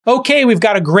Okay, we've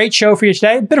got a great show for you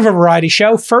today. A bit of a variety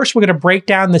show. First, we're going to break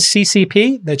down the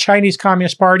CCP, the Chinese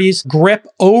Communist Party's grip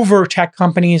over tech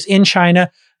companies in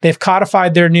China. They've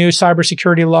codified their new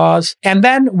cybersecurity laws. And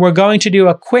then we're going to do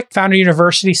a quick Founder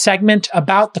University segment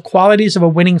about the qualities of a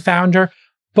winning founder,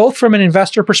 both from an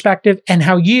investor perspective and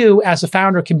how you, as a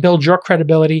founder, can build your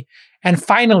credibility. And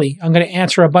finally, I'm going to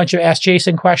answer a bunch of Ask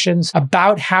Jason questions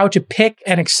about how to pick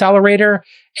an accelerator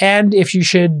and if you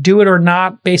should do it or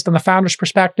not based on the founder's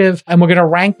perspective. And we're going to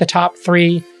rank the top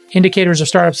 3 indicators of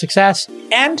startup success.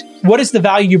 And what is the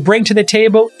value you bring to the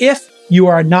table if you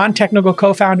are a non-technical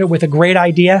co-founder with a great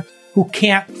idea who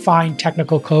can't find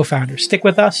technical co-founders? Stick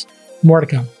with us. More to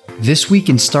come. This Week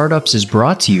in Startups is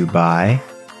brought to you by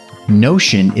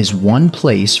Notion is one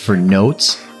place for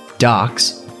notes,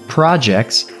 docs,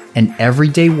 projects, and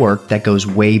everyday work that goes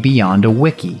way beyond a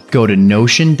wiki. Go to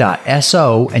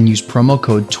notion.so and use promo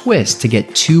code TWIST to get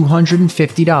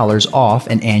 $250 off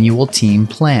an annual team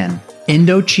plan.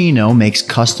 Indochino makes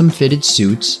custom-fitted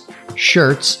suits,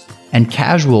 shirts, and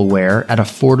casual wear at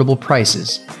affordable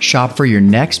prices. Shop for your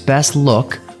next best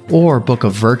look or book a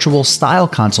virtual style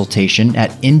consultation at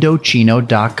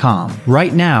Indochino.com.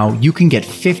 Right now, you can get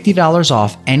 $50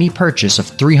 off any purchase of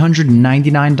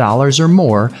 $399 or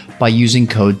more by using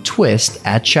code TWIST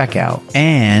at checkout.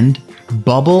 And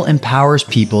Bubble empowers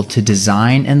people to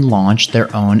design and launch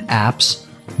their own apps,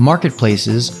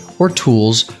 marketplaces, or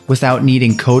tools without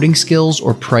needing coding skills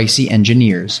or pricey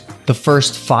engineers. The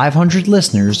first 500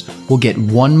 listeners will get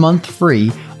 1 month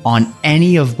free on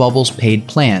any of Bubble's paid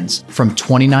plans, from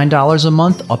 $29 a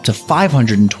month up to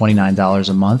 $529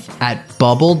 a month at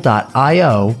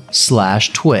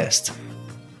bubble.io/twist.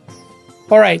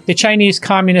 All right, the Chinese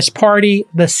Communist Party,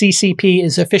 the CCP,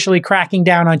 is officially cracking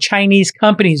down on Chinese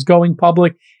companies going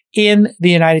public in the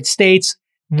United States.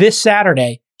 This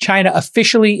Saturday, China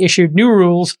officially issued new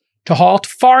rules to halt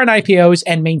foreign IPOs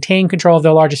and maintain control of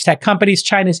their largest tech companies.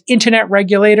 China's internet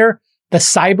regulator, the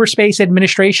Cyberspace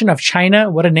Administration of China,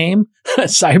 what a name,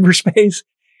 cyberspace.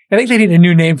 I think they need a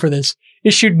new name for this.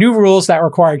 Issued new rules that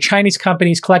require Chinese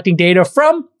companies collecting data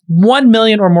from 1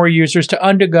 million or more users to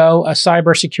undergo a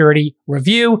cybersecurity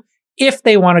review if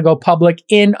they want to go public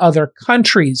in other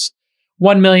countries.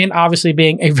 1 million obviously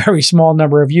being a very small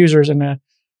number of users in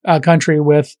a country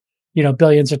with,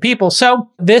 billions of people. So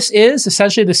this is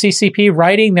essentially the CCP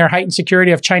writing their heightened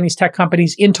security of Chinese tech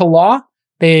companies into law.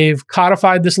 They've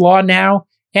codified this law now,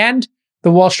 and the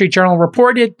Wall Street Journal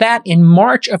reported that in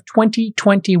March of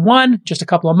 2021, just a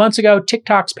couple of months ago,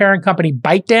 TikTok's parent company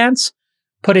ByteDance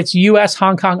put its US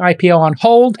Hong Kong IPO on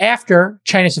hold after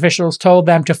Chinese officials told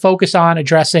them to focus on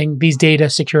addressing these data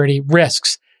security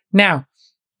risks. Now,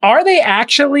 are they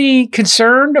actually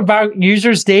concerned about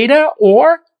users' data,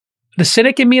 or the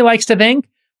cynic in me likes to think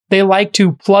they like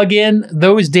to plug in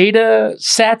those data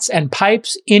sets and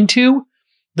pipes into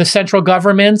the central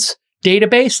government's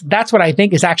database? That's what I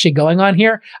think is actually going on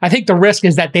here. I think the risk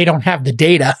is that they don't have the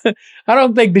data. I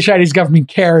don't think the Chinese government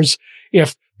cares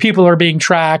if people are being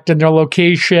tracked and their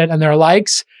location and their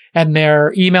likes and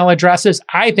their email addresses.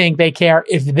 I think they care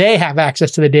if they have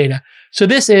access to the data. So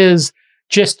this is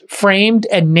just framed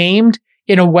and named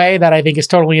in a way that I think is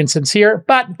totally insincere,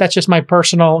 but that's just my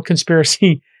personal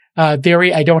conspiracy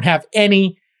theory. I don't have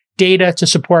any data to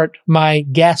support my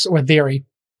guess or theory.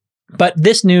 But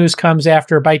this news comes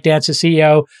after ByteDance's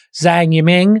CEO Zhang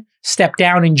Yiming stepped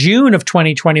down in June of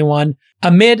 2021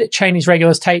 amid Chinese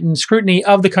regulators' tightened scrutiny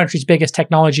of the country's biggest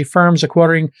technology firms,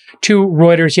 according to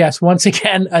Reuters. Yes, once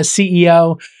again, a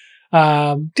CEO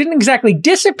didn't exactly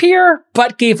disappear,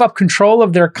 but gave up control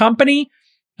of their company.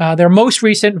 Their most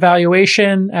recent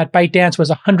valuation at ByteDance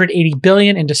was $180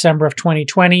 billion in December of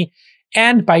 2020,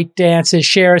 and ByteDance's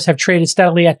shares have traded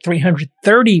steadily at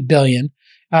 $330 billion.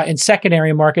 In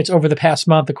secondary markets over the past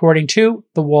month, according to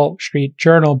the Wall Street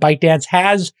Journal. ByteDance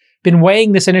has been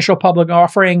weighing this initial public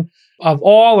offering of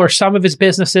all or some of its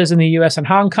businesses in the US and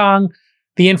Hong Kong.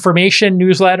 The Information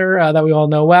newsletter that we all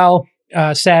know well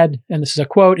said, and this is a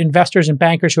quote, investors and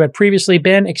bankers who had previously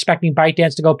been expecting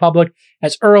ByteDance to go public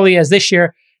as early as this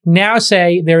year now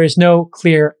say there is no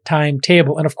clear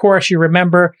timetable. And of course, you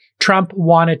remember Trump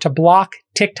wanted to block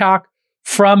TikTok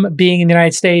from being in the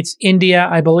United States. India,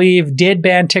 I believe, did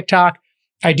ban TikTok.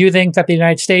 I do think that the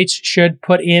United States should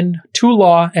put into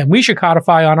law, and we should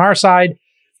codify on our side,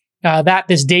 that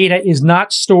this data is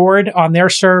not stored on their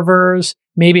servers.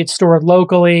 Maybe it's stored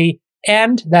locally,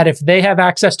 and that if they have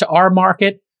access to our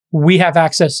market, we have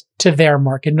access to their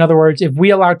market. In other words, if we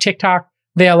allow TikTok,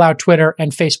 they allow Twitter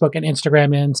and Facebook and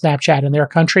Instagram and Snapchat in their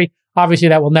country. Obviously,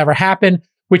 that will never happen,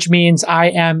 which means I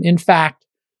am, in fact,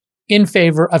 in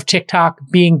favor of TikTok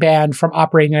being banned from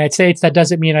operating in the United States. That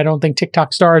doesn't mean I don't think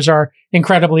TikTok stars are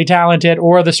incredibly talented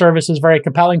or the service is very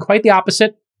compelling. Quite the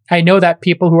opposite. I know that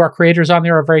people who are creators on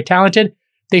there are very talented.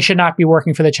 They should not be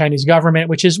working for the Chinese government,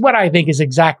 which is what I think is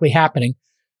exactly happening.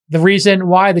 The reason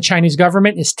why the Chinese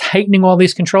government is tightening all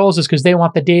these controls is because they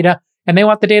want the data, and they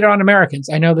want the data on Americans.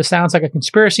 I know this sounds like a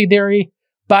conspiracy theory,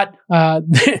 but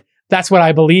that's what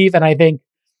I believe. And I think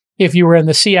if you were in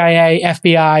the CIA,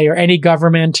 FBI, or any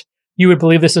government, you would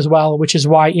believe this as well, which is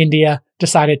why India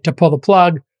decided to pull the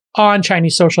plug on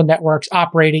Chinese social networks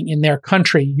operating in their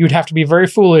country. You'd have to be very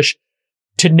foolish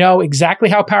to know exactly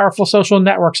how powerful social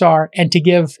networks are and to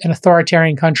give an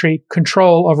authoritarian country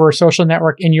control over a social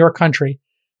network in your country.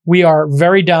 We are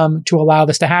very dumb to allow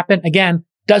this to happen. Again,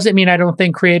 doesn't mean I don't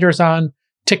think creators on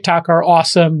TikTok are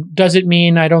awesome. Doesn't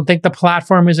mean I don't think the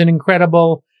platform is an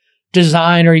incredible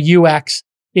design or UX.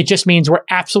 It just means we're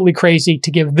absolutely crazy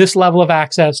to give this level of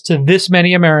access to this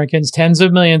many Americans, tens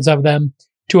of millions of them,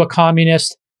 to a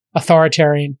communist,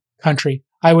 authoritarian country.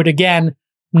 I would, again,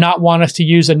 not want us to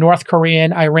use a North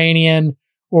Korean, Iranian,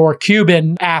 or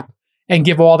Cuban app and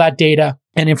give all that data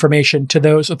and information to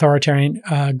those authoritarian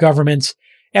governments.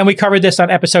 And we covered this on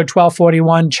episode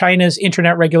 1241. China's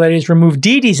internet regulators removed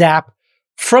Didi's app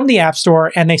from the App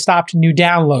Store and they stopped new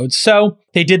downloads. So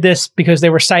they did this because they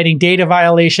were citing data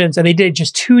violations, and they did it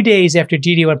just 2 days after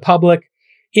Didi went public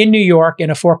in New York in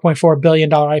a $4.4 billion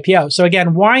IPO. So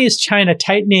again, why is China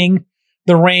tightening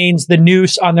the reins, the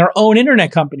noose on their own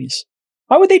internet companies?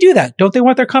 Why would they do that? Don't they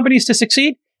want their companies to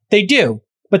succeed? They do,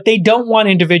 but they don't want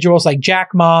individuals like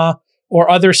Jack Ma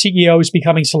or other CEOs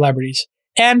becoming celebrities.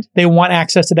 And they want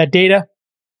access to that data.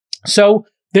 So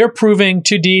they're proving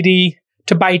to Didi,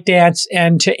 to ByteDance,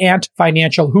 and to Ant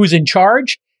Financial who's in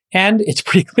charge. And it's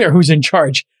pretty clear who's in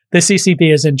charge. The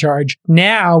CCP is in charge.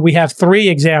 Now we have 3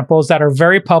 examples that are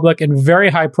very public and very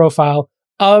high profile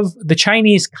of the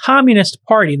Chinese Communist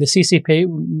Party, the CCP.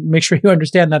 Make sure you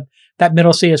understand that that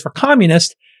middle C is for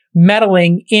communist,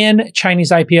 meddling in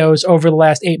Chinese IPOs over the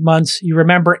last 8 months. You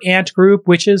remember Ant Group,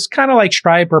 which is kind of like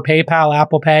Stripe or PayPal,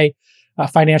 Apple Pay,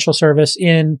 financial service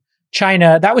in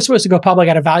China. That was supposed to go public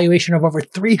at a valuation of over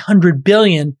 $300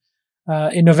 billion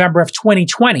in November of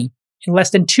 2020. In less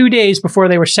than 2 days before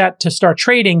they were set to start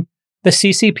trading, the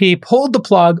CCP pulled the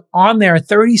plug on their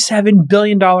 $37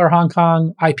 billion Hong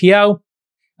Kong IPO.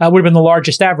 Would have been the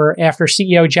largest ever after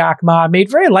CEO Jack Ma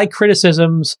made very light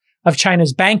criticisms of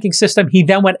China's banking system. He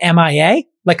then went MIA,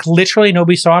 like literally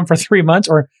nobody saw him for 3 months,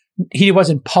 or he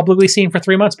wasn't publicly seen for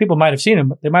 3 months. People might have seen him,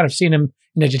 but they might have seen him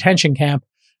in a detention camp.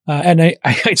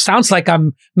 It sounds like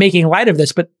I'm making light of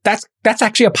this, but that's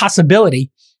actually a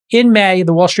possibility. In May,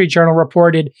 the Wall Street Journal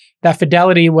reported that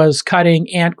Fidelity was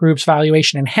cutting Ant Group's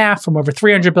valuation in half, from over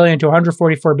 $300 billion to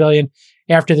 $144 billion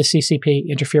after the CCP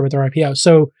interfered with their IPO.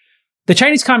 So the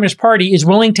Chinese Communist Party is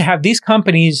willing to have these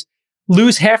companies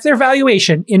lose half their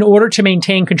valuation in order to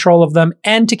maintain control of them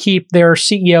and to keep their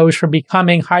CEOs from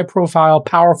becoming high-profile,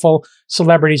 powerful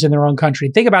celebrities in their own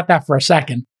country. Think about that for a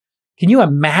second. Can you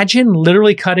imagine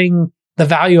literally cutting the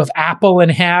value of Apple in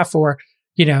half, or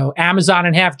Amazon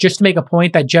in half, just to make a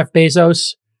point that Jeff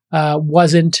Bezos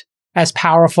wasn't as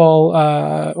powerful,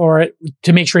 or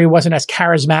to make sure he wasn't as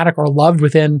charismatic or loved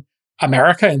within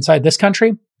America, inside this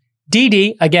country?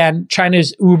 Didi, again,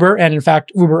 China's Uber, and in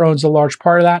fact, Uber owns a large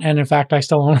part of that. And in fact, I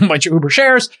still own a bunch of Uber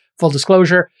shares, full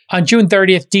disclosure. On June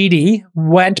 30th, Didi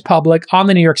went public on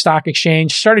the New York Stock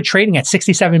Exchange, started trading at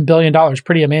 $67 billion,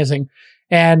 pretty amazing.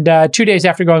 And 2 days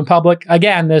after going public,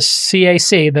 again, the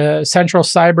CAC, the Central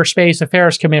Cyberspace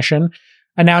Affairs Commission,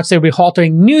 announced they would be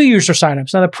halting new user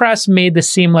signups. Now, the press made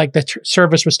this seem like the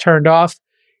service was turned off.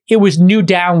 It was new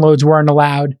downloads weren't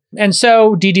allowed. And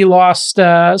so Didi lost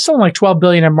something like $12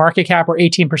 billion in market cap, or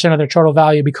 18% of their total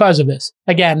value, because of this.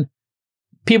 Again,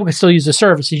 people could still use the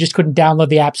service. You just couldn't download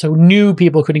the app, so new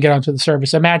people couldn't get onto the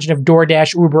service. Imagine if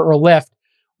DoorDash, Uber, or Lyft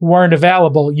weren't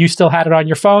available. You still had it on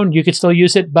your phone. You could still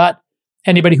use it, but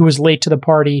anybody who was late to the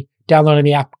party downloading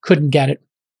the app couldn't get it.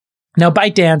 Now,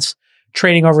 ByteDance,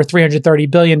 trading over $330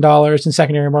 billion in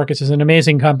secondary markets, is an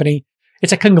amazing company.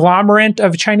 It's a conglomerate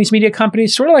of Chinese media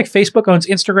companies, sort of like Facebook owns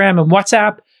Instagram and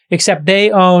WhatsApp, except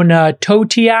they own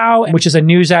Toutiao, which is a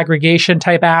news aggregation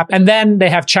type app. And then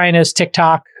they have China's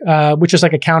TikTok, which is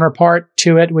like a counterpart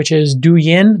to it, which is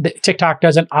Douyin. TikTok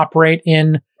doesn't operate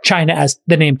in China as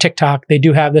the name TikTok. They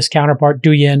do have this counterpart,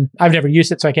 Douyin. I've never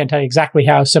used it, so I can't tell you exactly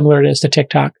how similar it is to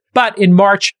TikTok. But in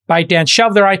March, ByteDance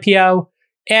shelved their IPO,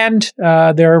 and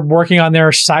they're working on their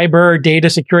cyber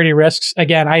data security risks.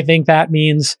 Again, I think that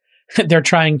means they're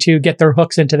trying to get their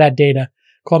hooks into that data.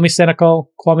 Call me cynical,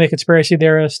 call me a conspiracy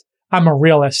theorist. I'm a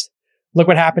realist. Look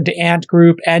what happened to Ant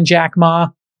Group and Jack Ma.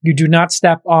 You do not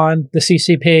step on the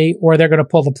CCP or they're going to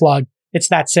pull the plug. It's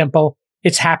that simple.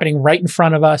 It's happening right in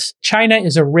front of us. China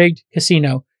is a rigged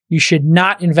casino. You should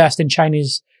not invest in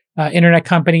Chinese internet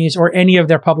companies or any of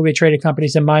their publicly traded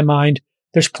companies, in my mind.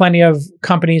 There's plenty of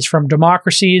companies from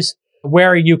democracies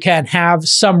where you can have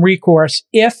some recourse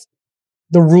if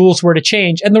the rules were to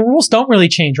change. And the rules don't really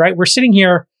change, right? We're sitting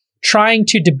here trying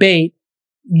to debate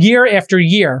year after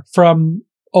year from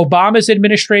Obama's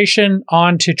administration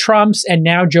on to Trump's and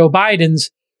now Joe Biden's.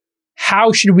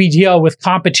 How should we deal with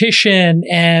competition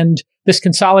and this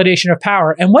consolidation of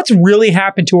power? And what's really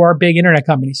happened to our big internet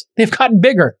companies? They've gotten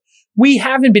bigger. We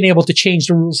haven't been able to change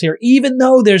the rules here, even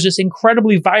though there's this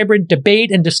incredibly vibrant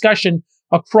debate and discussion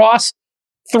across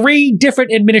 3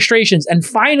 different administrations. And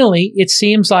finally, it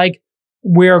seems like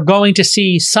we're going to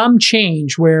see some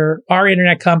change where our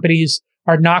internet companies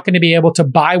are not going to be able to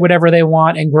buy whatever they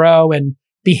want and grow and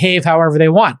behave however they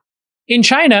want. In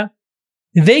China,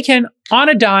 they can, on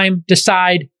a dime,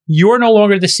 decide you're no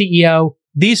longer the CEO.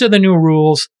 These are the new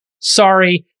rules.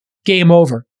 Sorry, game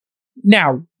over.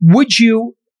 Now, would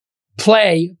you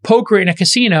play poker in a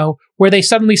casino where they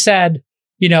suddenly said,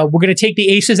 we're going to take the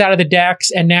aces out of the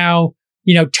decks and now,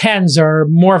 tens are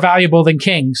more valuable than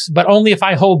kings, but only if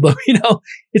I hold them.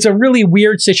 It's a really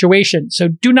weird situation. So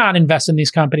do not invest in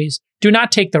these companies. Do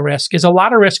not take the risk. There's a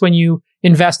lot of risk when you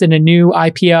invest in a new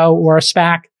IPO or a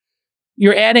SPAC.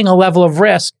 You're adding a level of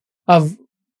risk of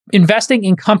investing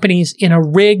in companies in a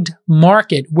rigged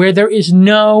market where there is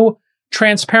no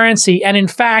transparency. And in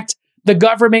fact, the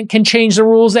government can change the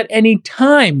rules at any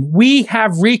time. We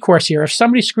have recourse here. If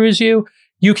somebody screws you,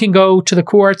 you can go to the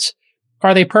courts.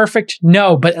 Are they perfect?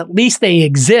 No, but at least they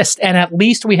exist. And at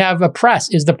least we have a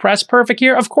press. Is the press perfect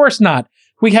here? Of course not.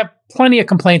 We have plenty of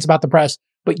complaints about the press,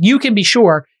 but you can be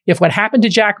sure if what happened to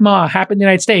Jack Ma happened in the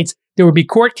United States, there would be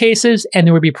court cases and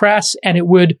there would be press and it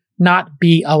would not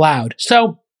be allowed.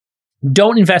 So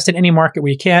don't invest in any market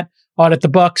where you can't audit the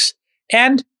books.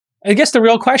 And I guess the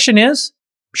real question is,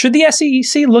 should the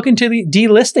SEC look into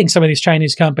delisting some of these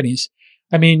Chinese companies?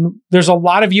 I mean, there's a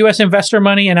lot of U.S. investor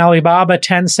money in Alibaba,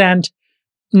 Tencent.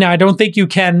 Now, I don't think you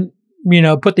can,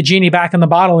 put the genie back in the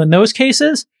bottle in those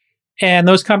cases. And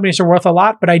those companies are worth a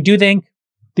lot. But I do think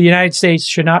the United States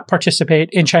should not participate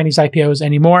in Chinese IPOs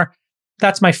anymore.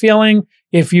 That's my feeling.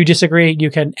 If you disagree,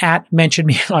 you can mention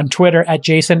me on Twitter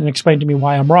 @Jason and explain to me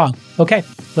why I'm wrong. Okay,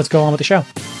 let's go on with the show.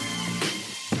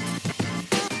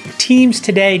 Teams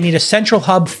today need a central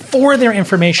hub for their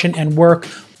information and work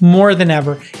more than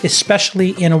ever,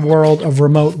 especially in a world of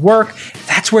remote work.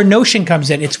 That's where Notion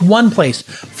comes in. It's one place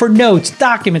for notes,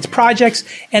 documents, projects,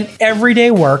 and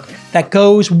everyday work that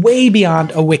goes way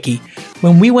beyond a wiki.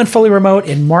 When we went fully remote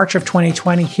in March of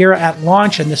 2020 here at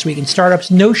Launch and This Week in Startups,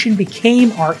 Notion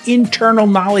became our internal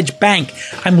knowledge bank.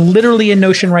 I'm literally in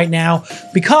Notion right now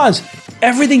because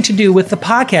everything to do with the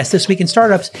podcast This Week in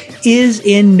Startups is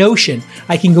in Notion.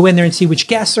 I can go in there and see which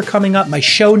guests are coming up, my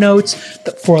show notes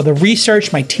for the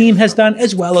research my team has done,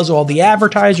 as well as all the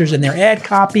advertisers and their ad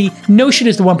copy. Notion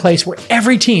is the one place where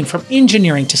every team, from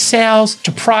engineering to sales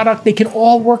to product, they can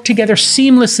all work together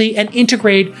seamlessly and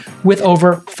integrate with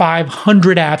over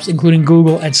 500 apps, including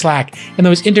Google and Slack. And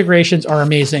those integrations are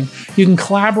amazing. You can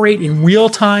collaborate in real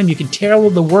time. You can tailor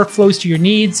the workflows to your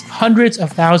needs. Hundreds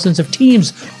of thousands of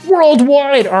teams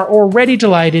worldwide are already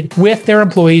delighted with their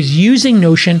employees using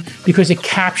Notion because it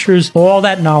captures all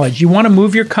that knowledge. You want to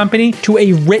move your company to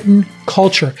a written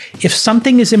culture. If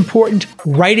something is important,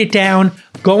 write it down,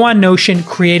 go on Notion,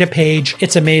 create a page.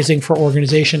 It's amazing for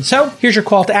organizations. So here's your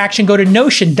call to action. Go to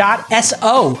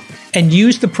notion.so and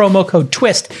use the promo code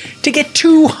TWIST to get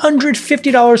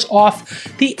 $250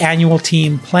 off the annual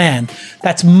team plan.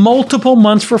 That's multiple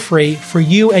months for free for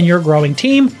you and your growing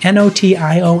team.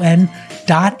 Notion.so.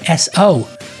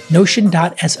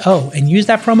 Notion.so, and use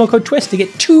that promo code TWIST to get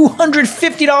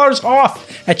 $250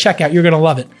 off at checkout. You're going to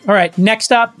love it. All right,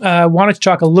 next up, I wanted to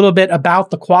talk a little bit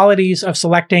about the qualities of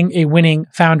selecting a winning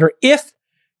founder. If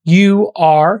you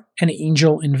are an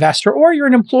angel investor or you're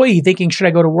an employee thinking, should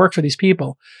I go to work for these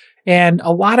people? And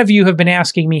a lot of you have been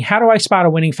asking me, how do I spot a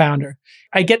winning founder?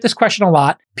 I get this question a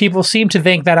lot. People seem to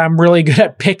think that I'm really good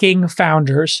at picking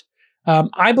founders.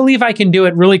 I believe I can do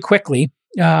it really quickly.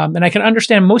 And I can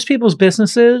understand most people's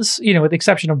businesses, with the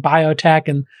exception of biotech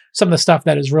and some of the stuff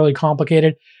that is really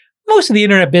complicated. Most of the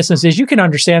internet businesses, you can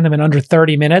understand them in under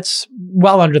 30 minutes,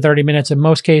 well under 30 minutes in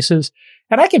most cases.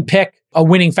 And I can pick a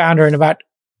winning founder in about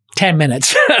 10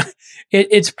 minutes.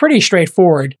 It's pretty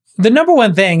straightforward. The number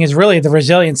one thing is really the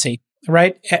resiliency,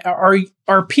 right?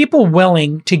 Are people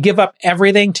willing to give up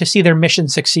everything to see their mission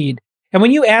succeed? And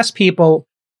when you ask people,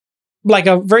 like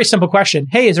a very simple question.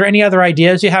 Hey, is there any other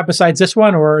ideas you have besides this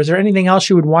one? Or is there anything else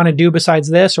you would want to do besides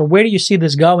this? Or where do you see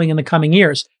this going in the coming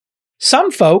years?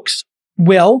 Some folks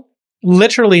will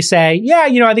literally say, yeah,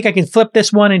 I think I can flip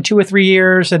this one in 2 or 3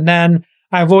 years. And then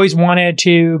I've always wanted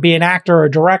to be an actor or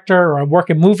a director, or I work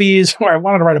in movies, or I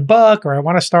wanted to write a book, or I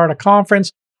want to start a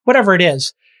conference, whatever it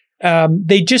is.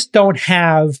 They just don't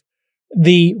have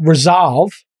the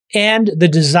resolve and the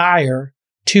desire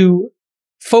to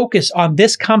focus on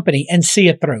this company and see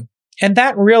it through. And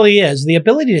that really is the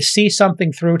ability to see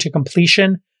something through to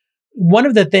completion. One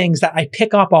of the things that I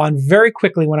pick up on very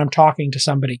quickly when I'm talking to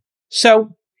somebody.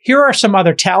 So here are some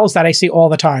other tells that I see all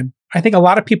the time. I think a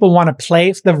lot of people want to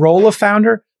play the role of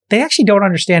founder. They actually don't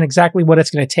understand exactly what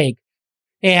it's going to take.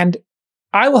 And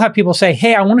I will have people say,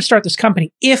 hey, I want to start this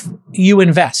company if you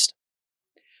invest.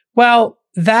 Well,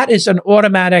 that is an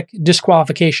automatic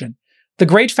disqualification. The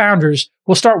great founders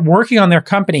will start working on their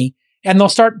company and they'll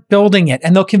start building it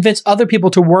and they'll convince other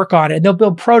people to work on it. And they'll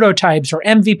build prototypes or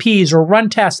MVPs or run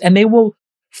tests, and they will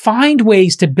find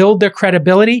ways to build their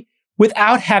credibility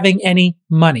without having any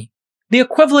money. The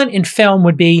equivalent in film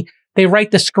would be they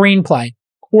write the screenplay,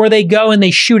 or they go and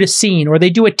they shoot a scene, or they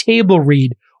do a table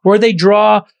read, or they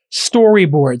draw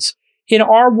storyboards. In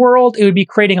our world, it would be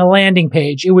creating a landing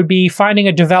page. It would be finding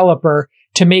a developer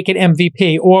to make an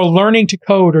MVP, or learning to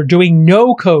code, or doing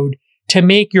no code to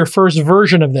make your first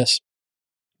version of this.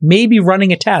 Maybe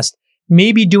running a test,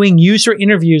 maybe doing user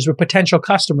interviews with potential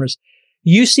customers.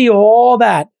 You see all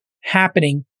that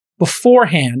happening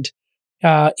beforehand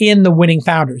in the winning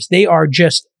founders. They are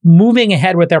just moving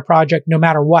ahead with their project no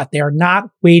matter what. They are not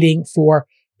waiting for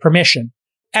permission.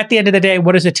 At the end of the day,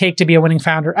 what does it take to be a winning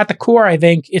founder? At the core, I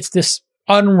think it's this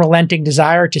unrelenting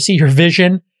desire to see your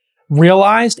vision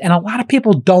realized. And a lot of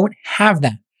people don't have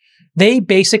that. They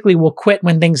basically will quit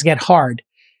when things get hard.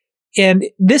 And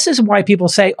this is why people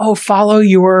say, oh, follow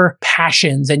your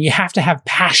passions, and you have to have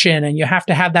passion and you have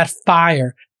to have that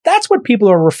fire. That's what people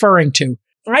are referring to.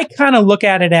 I kind of look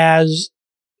at it as,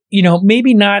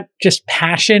 maybe not just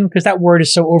passion, because that word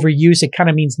is so overused, it kind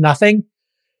of means nothing.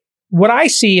 What I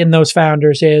see in those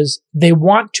founders is they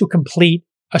want to complete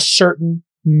a certain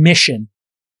mission.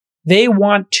 They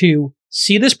want to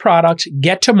see this product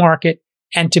get to market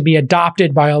and to be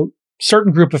adopted by a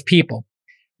certain group of people.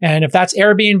 And if that's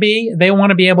Airbnb, they want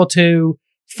to be able to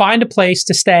find a place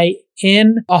to stay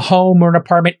in a home or an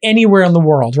apartment anywhere in the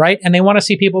world, right? And they want to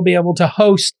see people be able to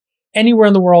host anywhere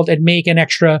in the world and make an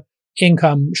extra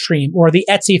income stream. Or the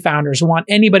Etsy founders want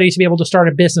anybody to be able to start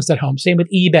a business at home. Same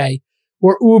with eBay.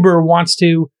 Or Uber wants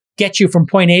to get you from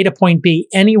point A to point B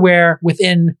anywhere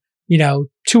within, 2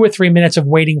 or 3 minutes of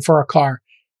waiting for a car.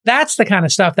 That's the kind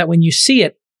of stuff that when you see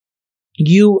it,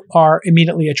 you are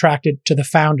immediately attracted to the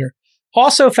founder.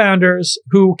 Also, founders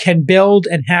who can build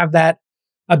and have that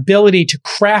ability to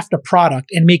craft a product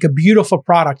and make a beautiful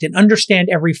product and understand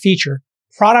every feature.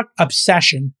 Product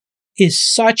obsession is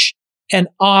such an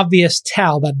obvious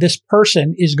tell that this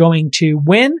person is going to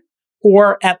win,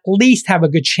 or at least have a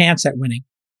good chance at winning.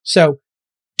 So,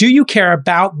 do you care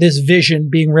about this vision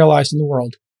being realized in the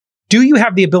world? Do you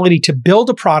have the ability to build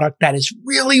a product that is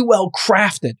really well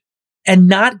crafted and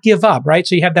not give up, right?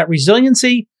 So you have that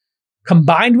resiliency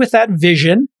combined with that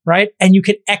vision, right? And you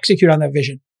can execute on that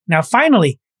vision. Now,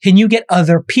 finally, can you get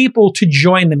other people to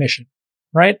join the mission,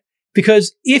 right?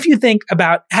 Because if you think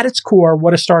about at its core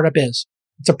what a startup is,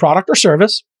 it's a product or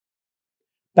service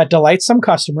that delights some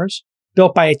customers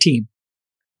built by a team,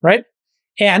 right?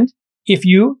 And if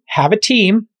you have a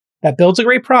team that builds a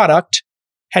great product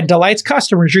and delights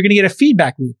customers, you're going to get a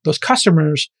feedback loop. Those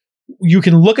customers, you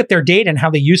can look at their data and how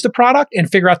they use the product and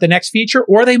figure out the next feature,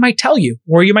 or they might tell you,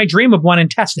 or you might dream of one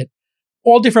and test it.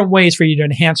 All different ways for you to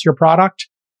enhance your product.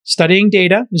 Studying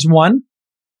data is one.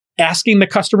 Asking the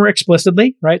customer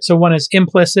explicitly, right? So one is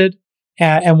implicit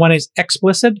and one is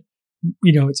explicit.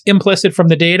 It's implicit from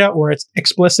the data, or it's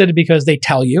explicit because they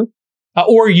tell you,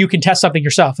 or you can test something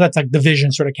yourself. That's like the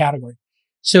vision sort of category.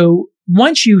 So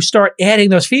once you start adding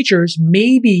those features,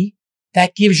 maybe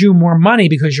that gives you more money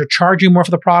because you're charging more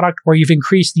for the product, or you've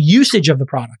increased the usage of the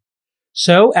product.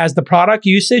 So as the product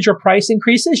usage or price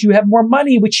increases, you have more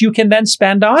money, which you can then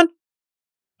spend on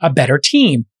a better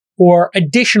team, or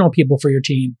additional people for your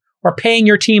team, or paying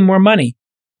your team more money.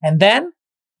 And then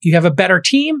you have a better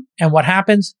team. And what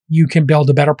happens? You can build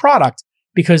a better product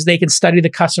because they can study the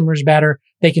customers better.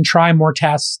 They can try more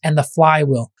tests, and the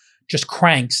flywheel just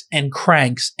cranks and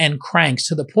cranks and cranks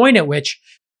to the point at which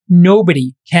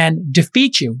nobody can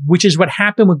defeat you, which is what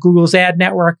happened with Google's ad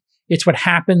network. It's what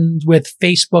happened with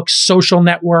Facebook's social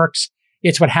networks.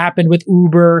 It's what happened with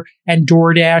Uber and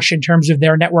DoorDash in terms of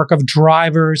their network of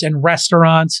drivers and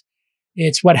restaurants.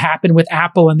 It's what happened with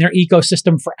Apple and their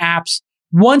ecosystem for apps.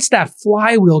 Once that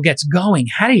flywheel gets going,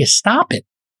 how do you stop it?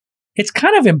 It's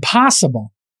kind of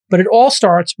impossible, but it all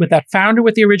starts with that founder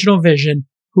with the original vision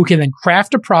who can then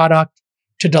craft a product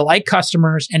to delight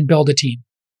customers and build a team.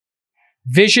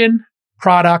 Vision,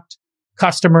 product,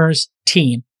 customers,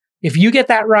 team. If you get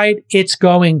that right, it's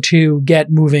going to get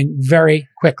moving very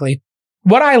quickly.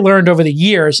 What I learned over the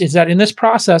years is that in this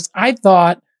process, I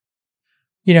thought,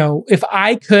 if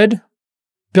I could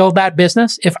build that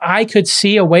business, if I could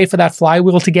see a way for that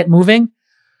flywheel to get moving,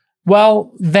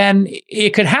 well, then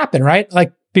it could happen, right?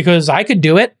 Like, because I could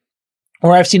do it,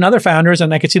 or I've seen other founders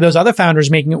and I could see those other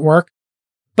founders making it work.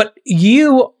 But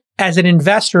you, as an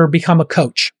investor, become a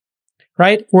coach,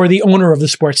 right? Or the owner of the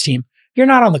sports team. You're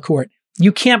not on the court.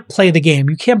 You can't play the game.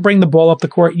 You can't bring the ball up the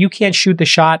court. You can't shoot the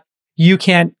shot. You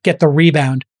can't get the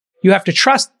rebound. You have to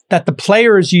trust that the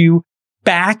players you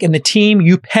back and the team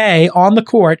you pay on the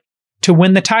court to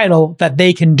win the title, that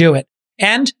they can do it.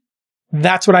 And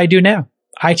that's what I do now.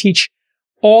 I teach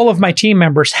all of my team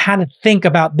members how to think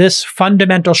about this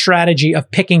fundamental strategy of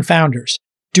picking founders.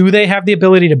 Do they have the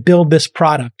ability to build this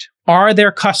product? Are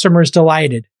their customers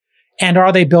delighted? And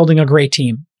are they building a great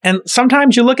team? And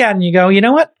sometimes you look at it and you go, you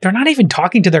know what? They're not even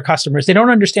talking to their customers. They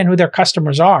don't understand who their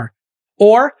customers are.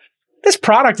 Or this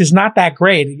product is not that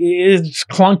great. It's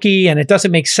clunky and it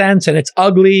doesn't make sense and it's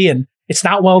ugly and it's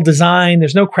not well designed.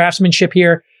 There's no craftsmanship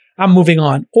here. I'm moving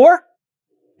on. Or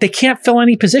they can't fill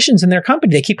any positions in their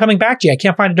company. They keep coming back to you. I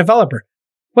can't find a developer.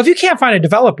 Well, if you can't find a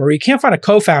developer, or you can't find a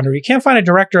co-founder, or you can't find a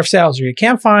director of sales, or you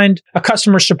can't find a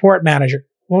customer support manager,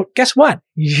 well, guess what?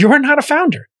 You're not a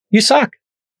founder. You suck.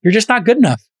 You're just not good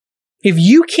enough. If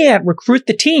you can't recruit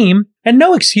the team, and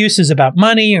no excuses about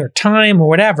money or time or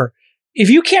whatever, if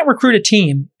you can't recruit a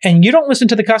team and you don't listen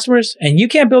to the customers and you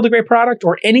can't build a great product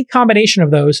or any combination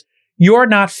of those, you're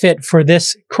not fit for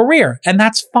this career. And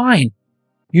that's fine.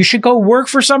 You should go work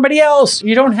for somebody else.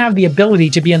 You don't have the ability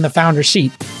to be in the founder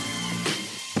seat.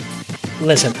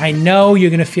 Listen, I know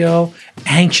you're going to feel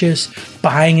anxious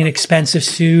buying an expensive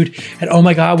suit and, oh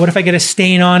my God, what if I get a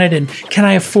stain on it and can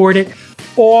I afford it?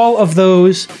 All of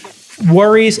those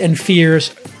worries and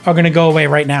fears are going to go away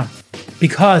right now.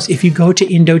 Because if you go to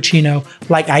Indochino,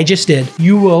 like I just did,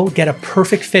 you will get a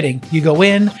perfect fitting. You go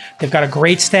in, they've got a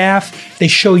great staff. They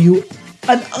show you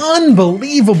an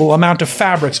unbelievable amount of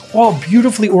fabrics, all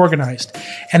beautifully organized.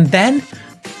 And then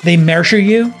they measure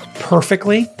you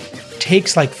perfectly.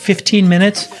 Takes like 15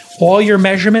 minutes, all your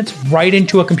measurements right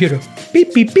into a computer.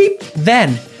 Beep, beep, beep.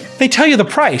 Then they tell you the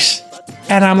price.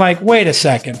 And I'm like, wait a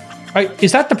second.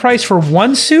 Is that the price for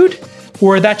one suit?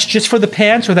 Or that's just for the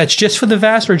pants, or that's just for the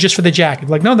vest, or just for the jacket?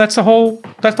 Like, no, that's the whole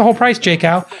price,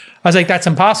 J-Cal. I was like, that's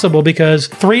impossible, because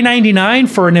 $399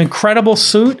 for an incredible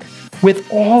suit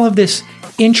with all of this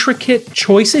intricate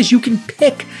choices. You can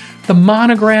pick the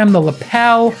monogram, the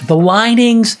lapel, the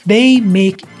linings. They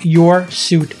make your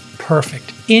suit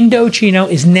perfect. Indochino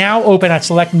is now open at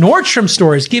select Nordstrom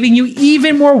stores, giving you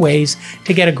even more ways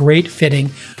to get a great fitting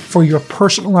for your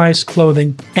personalized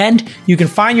clothing. And you can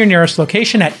find your nearest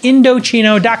location at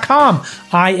Indochino.com.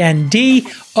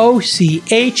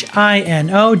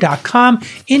 Indochino.com.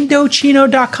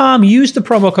 Indochino.com. Use the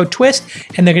promo code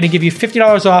TWIST, and they're going to give you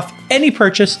 $50 off any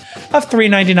purchase of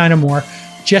 $3.99 or more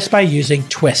just by using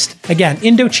TWIST. Again,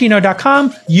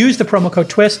 Indochino.com. Use the promo code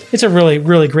TWIST. It's a really,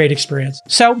 really great experience.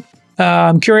 So,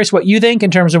 I'm curious what you think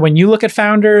in terms of when you look at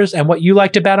founders and what you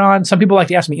like to bet on. Some people like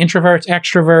to ask me introverts,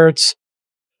 extroverts.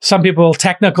 Some people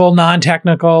technical,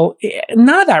 non-technical.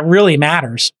 None of that really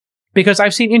matters, because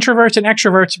I've seen introverts and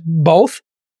extroverts both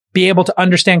be able to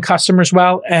understand customers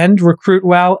well and recruit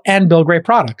well and build great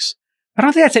products. I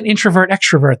don't think that's an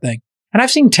introvert-extrovert thing. And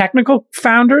I've seen technical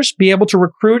founders be able to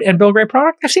recruit and build great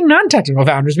product. I've seen non-technical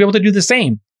founders be able to do the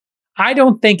same. I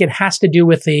don't think it has to do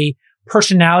with the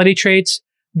personality traits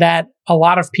that a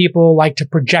lot of people like to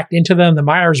project into them, the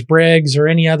Myers-Briggs or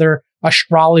any other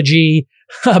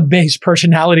astrology-based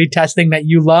personality testing that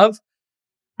you love.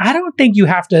 I don't think you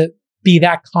have to be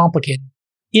that complicated.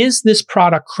 Is this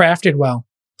product crafted well?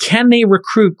 Can they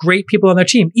recruit great people on their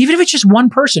team? Even if it's just one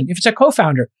person, if it's a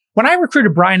co-founder. When I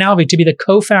recruited Brian Alvey to be the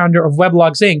co-founder of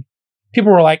Weblogs Inc.,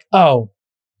 people were like, oh,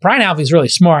 Brian Alvey is really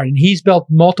smart and he's built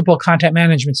multiple content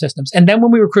management systems. And then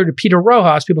when we recruited Peter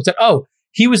Rojas, people said, oh,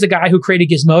 he was the guy who created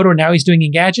Gizmodo and now he's doing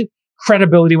Engadget.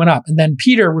 Credibility went up. And then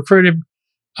Peter recruited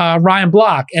Ryan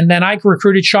Block. And then I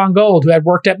recruited Sean Gold, who had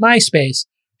worked at MySpace,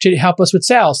 to help us with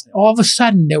sales. All of a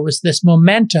sudden, there was this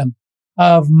momentum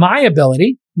of my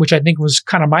ability, which I think was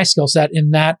kind of my skill set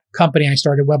in that company I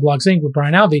started, Weblogs Inc. with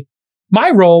Brian Alvey.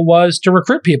 My role was to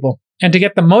recruit people and to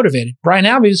get them motivated. Brian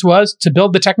Alvey's was to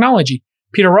build the technology.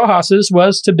 Peter Rojas's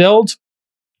was to build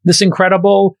this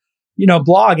incredible,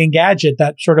 blog and gadget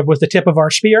that sort of was the tip of our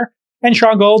spear. And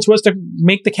Sean Gold's was to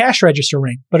make the cash register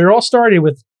ring. But it all started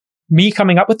with me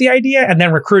coming up with the idea and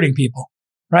then recruiting people,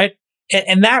 right?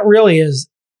 And that really is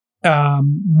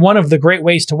one of the great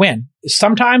ways to win.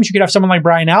 Sometimes you could have someone like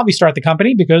Brian Alvey start the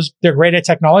company because they're great at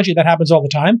technology. That happens all the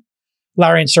time.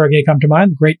 Larry and Sergey come to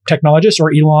mind, great technologists,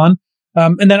 or Elon.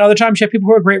 And then other times you have people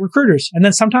who are great recruiters. And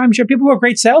then sometimes you have people who are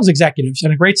great sales executives.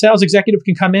 And a great sales executive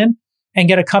can come in and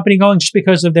get a company going just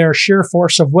because of their sheer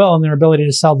force of will and their ability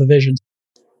to sell the vision.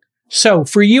 So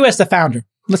for you as the founder,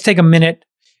 let's take a minute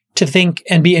to think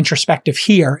and be introspective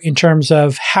here in terms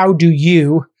of how do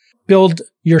you build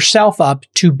yourself up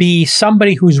to be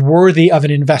somebody who's worthy of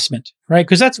an investment, right?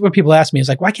 Because that's what people ask me is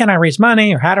like, why can't I raise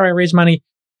money? Or how do I raise money?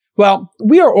 Well,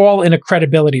 we are all in a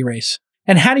credibility race.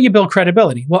 And how do you build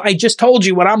credibility? Well, I just told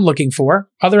you what I'm looking for.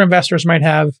 Other investors might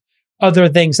have other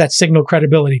things that signal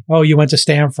credibility. Oh, you went to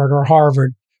Stanford or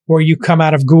Harvard, or you come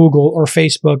out of Google or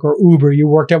Facebook or Uber. You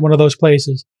worked at one of those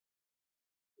places.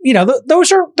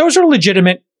 Those are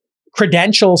legitimate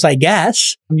credentials, I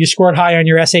guess. You scored high on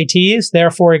your SATs.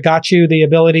 Therefore, it got you the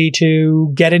ability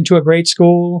to get into a great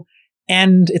school,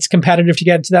 and it's competitive to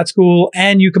get into that school,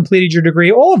 and you completed your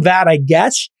degree. All of that, I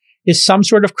guess, is some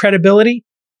sort of credibility.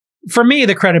 For me,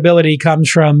 the credibility comes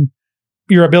from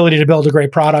your ability to build a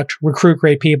great product, recruit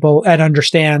great people, and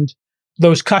understand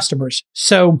those customers.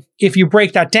 So if you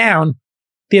break that down,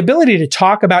 the ability to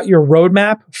talk about your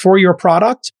roadmap for your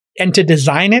product and to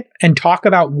design it and talk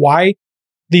about why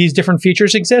these different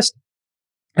features exist,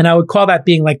 and I would call that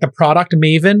being like the product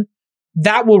maven,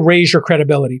 that will raise your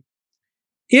credibility.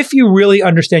 If you really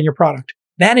understand your product,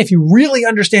 then if you really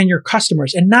understand your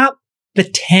customers and not the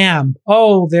TAM,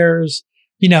 there's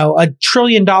 $1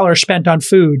 trillion spent on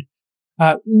food.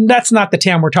 That's not the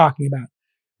TAM we're talking about.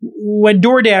 When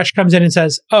DoorDash comes in and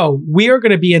says, we are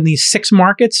going to be in these 6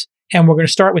 markets, and we're going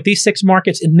to start with these 6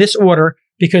 markets in this order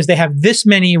because they have this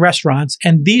many restaurants,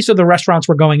 and these are the restaurants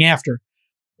we're going after.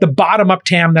 The bottom-up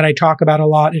TAM that I talk about a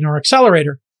lot in our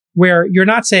accelerator, where you're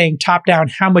not saying top-down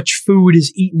how much food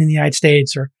is eaten in the United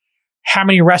States or how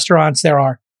many restaurants there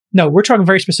are. No, we're talking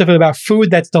very specifically about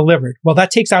food that's delivered. Well, that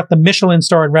takes out the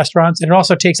Michelin-starred restaurants, and it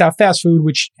also takes out fast food,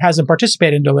 which hasn't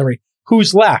participated in delivery.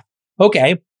 Who's left?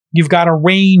 Okay, you've got a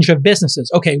range of businesses.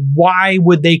 Okay, why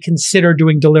would they consider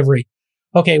doing delivery?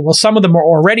 Okay, well, some of them are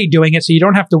already doing it, so you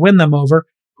don't have to win them over.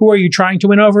 Who are you trying to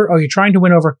win over? You're trying to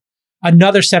win over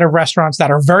another set of restaurants that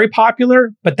are very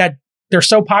popular, but that they're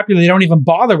so popular they don't even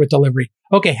bother with delivery.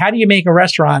 Okay, how do you make a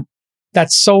restaurant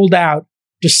that's sold out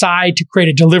decide to create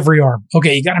a delivery arm?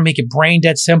 Okay, you got to make it brain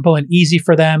dead simple and easy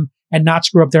for them and not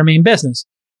screw up their main business.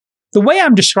 The way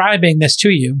I'm describing this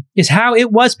to you is how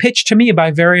it was pitched to me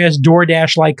by various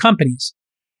DoorDash-like companies.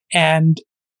 And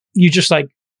you just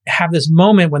have this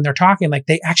moment when they're talking, like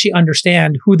they actually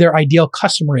understand who their ideal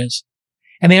customer is.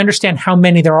 And they understand how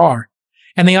many there are.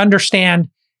 And they understand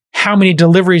how many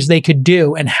deliveries they could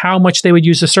do and how much they would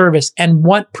use the service and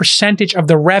what percentage of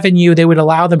the revenue they would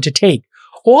allow them to take.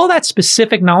 All that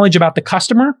specific knowledge about the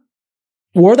customer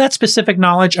or that specific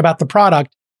knowledge about the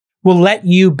product will let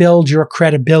you build your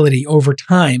credibility over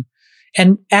time.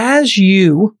 And as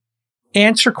you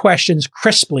answer questions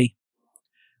crisply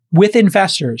with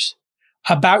investors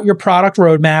about your product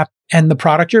roadmap and the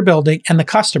product you're building and the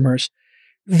customers,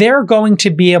 they're going to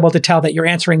be able to tell that you're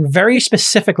answering very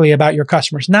specifically about your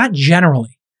customers, not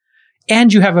generally.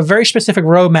 And you have a very specific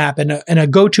roadmap and a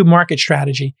go-to market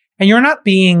strategy. And you're not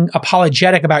being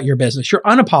apologetic about your business. You're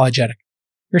unapologetic.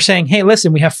 You're saying, hey,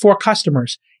 listen, we have 4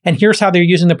 customers, and here's how they're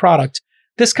using the product.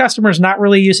 This customer is not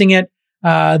really using it.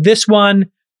 This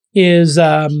one is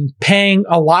paying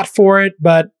a lot for it,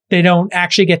 but they don't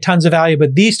actually get tons of value.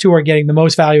 But these 2 are getting the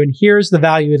most value, and here's the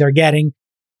value they're getting.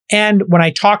 And when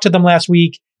I talked to them last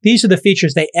week, these are the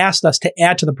features they asked us to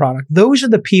add to the product. Those are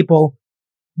the people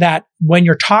that when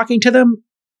you're talking to them,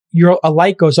 a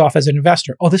light goes off as an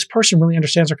investor. Oh, this person really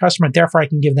understands their customer, therefore I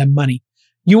can give them money.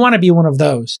 You want to be one of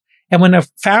those. And when a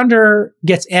founder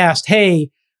gets asked,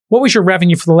 hey, what was your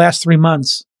revenue for the last 3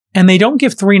 months? And they don't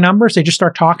give 3 numbers, they just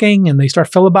start talking and they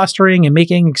start filibustering and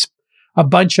making a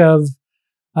bunch of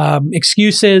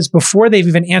excuses before they've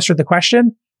even answered the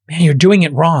question. Man, you're doing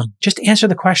it wrong. Just answer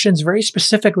the questions very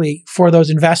specifically for those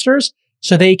investors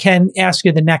so they can ask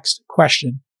you the next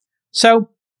question. So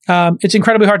it's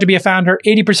incredibly hard to be a founder.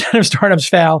 80% of startups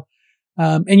fail.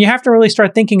 And you have to really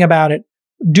start thinking about it.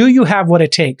 Do you have what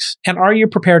it takes? And are you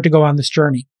prepared to go on this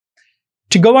journey?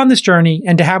 To go on this journey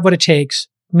and to have what it takes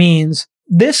means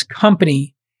this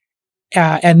company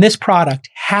and this product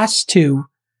has to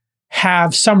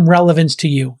have some relevance to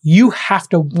you. You have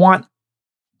to want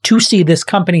to see this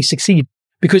company succeed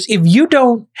Because if you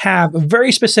don't have a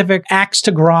very specific axe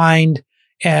to grind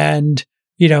and,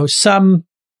 some,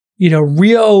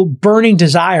 real burning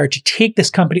desire to take this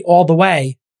company all the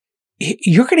way,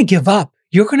 you're going to give up.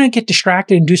 You're going to get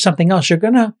distracted and do something else. You're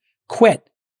going to quit.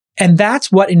 And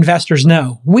that's what investors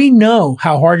know. We know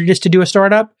how hard it is to do a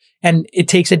startup, and it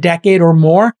takes a decade or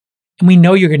more, and we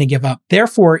know you're going to give up.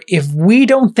 Therefore, if we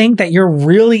don't think that you're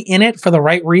really in it for the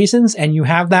right reasons and you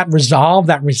have that resolve,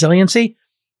 that resiliency,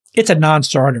 it's a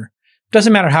non-starter.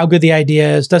 Doesn't matter how good the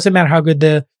idea is, doesn't matter how good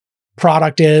the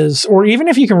product is, or even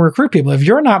if you can recruit people. If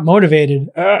you're not motivated,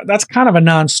 that's kind of a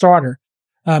non-starter.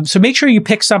 So make sure you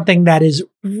pick something that is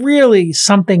really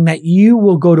something that you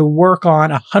will go to work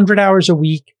on 100 hours a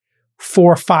week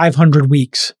for 500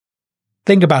 weeks.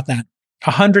 Think about that.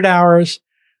 100 hours,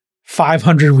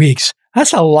 500 weeks.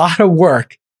 That's a lot of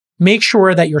work. Make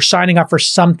sure that you're signing up for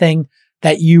something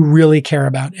that you really care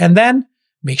about. And then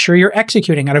make sure you're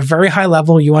executing at a very high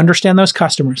level. You understand those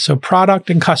customers. So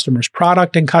product and customers.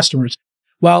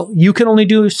 Well, you can only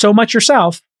do so much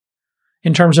yourself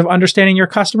in terms of understanding your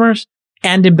customers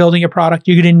and in building a product.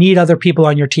 You're going to need other people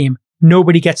on your team.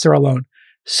 Nobody gets there alone.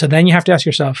 So then you have to ask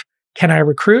yourself, can I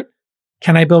recruit?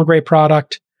 Can I build great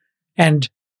product? And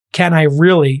can I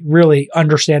really, really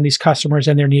understand these customers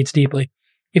and their needs deeply?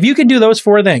 If you can do those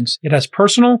 4 things, it has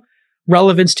personal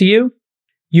relevance to you.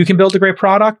 You can build a great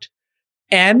product,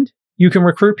 and you can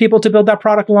recruit people to build that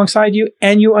product alongside you,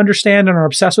 and you understand and are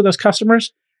obsessed with those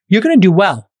customers, you're going to do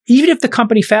well. Even if the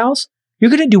company fails, you're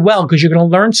going to do well because you're going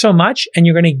to learn so much and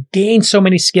you're going to gain so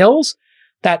many skills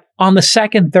that on the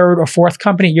 2nd, 3rd, or 4th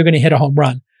company, you're going to hit a home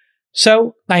run.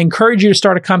 So I encourage you to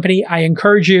start a company. I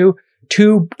encourage you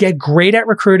to get great at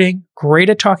recruiting, great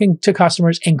at talking to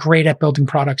customers, and great at building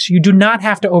products. You do not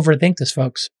have to overthink this,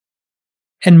 folks.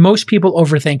 And most people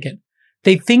overthink it.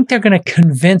 They think they're going to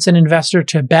convince an investor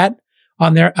to bet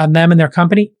on them and their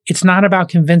company. It's not about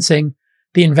convincing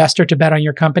the investor to bet on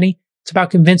your company. It's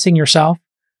about convincing yourself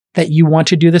that you want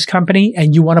to do this company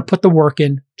and you want to put the work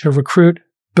in to recruit,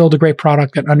 build a great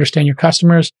product, and understand your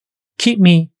customers. Keep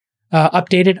me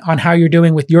updated on how you're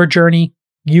doing with your journey.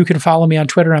 You can follow me on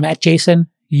Twitter. I'm at Jason.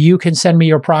 You can send me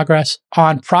your progress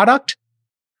on product,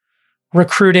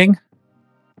 recruiting,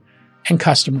 and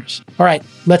customers. All right,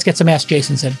 let's get some Ask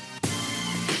Jasons in.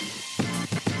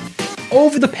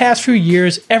 Over the past few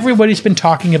years, everybody's been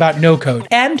talking about no-code.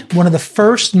 And one of the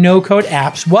first no-code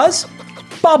apps was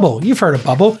Bubble. You've heard of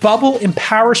Bubble. Bubble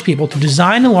empowers people to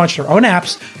design and launch their own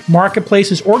apps,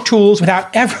 marketplaces, or tools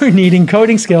without ever needing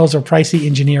coding skills or pricey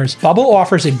engineers. Bubble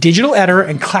offers a digital editor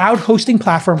and cloud hosting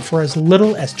platform for as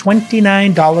little as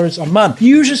 $29 a month.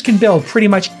 Users can build pretty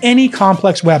much any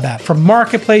complex web app, from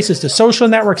marketplaces to social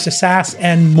networks to SaaS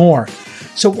and more.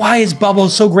 So why is Bubble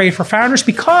so great for founders?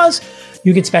 Because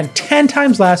you can spend 10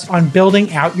 times less on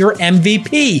building out your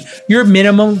MVP, your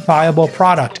minimum viable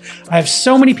product. I have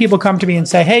so many people come to me and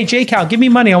say, hey, JCal, give me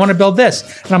money. I want to build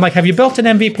this. And I'm like, have you built an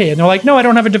MVP? And they're like, no, I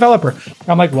don't have a developer.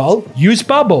 I'm like, well, use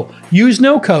Bubble, use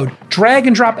no code, drag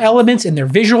and drop elements in their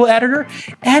visual editor,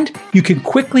 and you can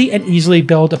quickly and easily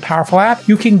build a powerful app.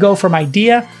 You can go from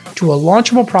idea to a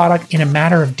launchable product in a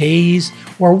matter of days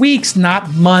or weeks, not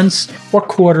months or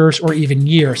quarters or even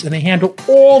years. And they handle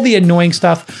all the annoying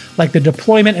stuff like the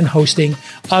deployment and hosting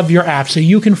of your app so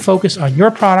you can focus on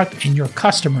your product and your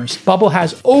customers. Bubble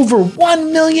has over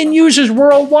 1 million users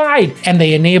worldwide, and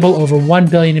they enable over 1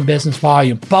 billion in business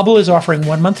volume. Bubble is offering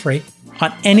 1 month free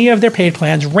on any of their paid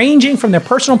plans, ranging from their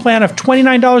personal plan of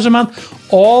 $29 a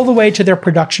month all the way to their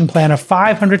production plan of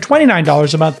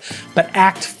 $529 a month. But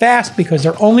act fast because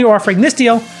they're only offering this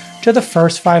deal to the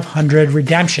first 500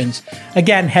 redemptions.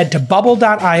 Again, head to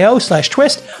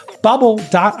bubble.io/twist,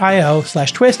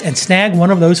 bubble.io/twist, and snag one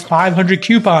of those 500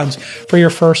 coupons for your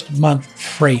first month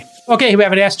free. Okay, we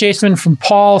have an Ask Jason from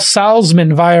Paul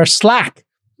Salzman via Slack.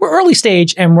 We're early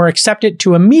stage and we're accepted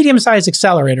to a medium-sized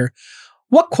accelerator.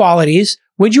 What qualities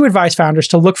would you advise founders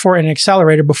to look for in an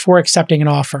accelerator before accepting an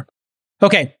offer?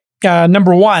 Okay,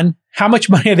 number 1, how much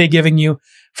money are they giving you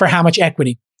for how much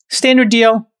equity? Standard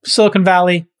deal, Silicon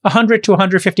Valley, 100 to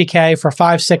 150K for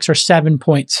 5, 6, or 7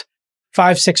 points,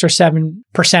 5, 6, or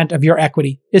 7% of your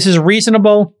equity. This is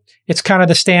reasonable. It's kind of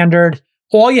the standard.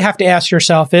 All you have to ask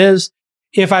yourself is,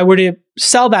 if I were to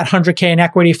sell that 100K in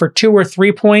equity for 2 or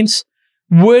 3 points,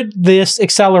 would this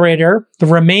accelerator, the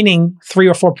remaining 3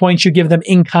 or 4 points you give them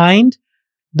in kind,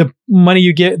 the money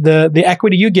you get, the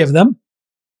equity you give them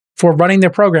for running their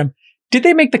program, did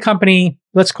they make the company,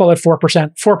 let's call it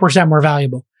 4% more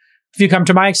valuable? If you come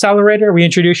to my accelerator, we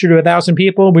introduce you to 1,000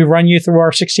 people, we run you through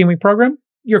our 16-week program,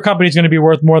 your company's going to be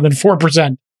worth more than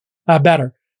 4%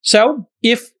 better. So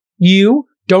if you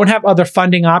don't have other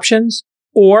funding options,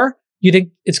 or you think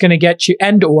it's going to get you,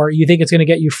 or you think it's going to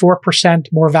get you 4%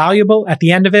 more valuable at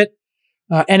the end of it,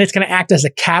 and it's going to act as a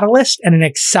catalyst and an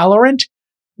accelerant,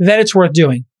 then it's worth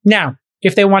doing. Now,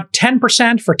 if they want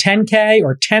 10% for 10K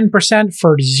or 10%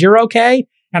 for 0K,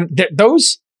 and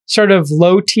those sort of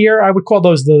low tier, I would call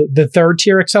those the third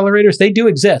tier accelerators, they do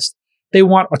exist. They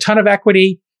want a ton of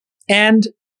equity, and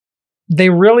they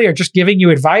really are just giving you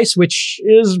advice, which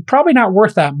is probably not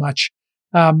worth that much.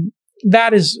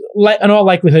 That is, in all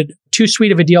likelihood, too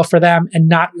sweet of a deal for them and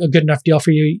not a good enough deal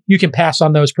for you. You can pass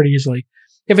on those pretty easily.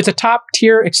 If it's a top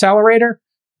tier accelerator,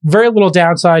 very little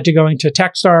downside to going to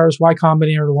Techstars, Y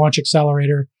Combinator, or Launch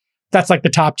Accelerator. That's like the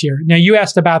top tier. Now, you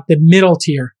asked about the middle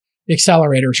tier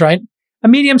accelerators, right? A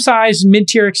medium-sized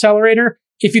mid-tier accelerator,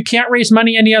 if you can't raise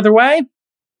money any other way,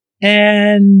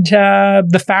 and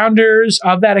the founders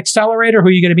of that accelerator who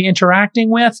you're going to be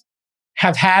interacting with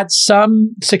have had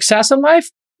some success in life,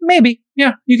 maybe.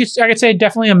 Yeah, I could say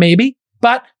definitely a maybe.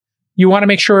 But you want to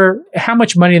make sure how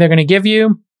much money they're going to give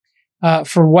you,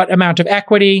 for what amount of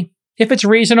equity. If it's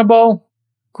reasonable,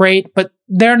 great, but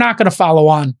they're not going to follow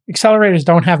on. Accelerators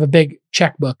don't have a big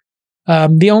checkbook.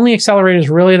 The only accelerators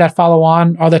really that follow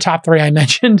on are the top three I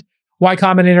mentioned. Y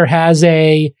Combinator has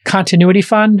a continuity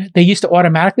fund. They used to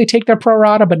automatically take their pro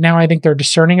rata, but now I think they're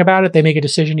discerning about it. They make a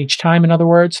decision each time, in other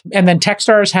words. And then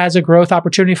Techstars has a growth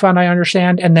opportunity fund, I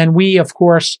understand. And then we, of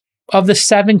course, of the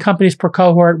 7 companies per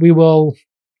cohort, we will,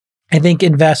 I think,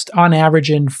 invest on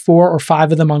average in 4 or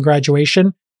 5 of them on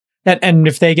graduation. And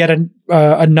if they get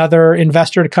another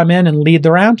investor to come in and lead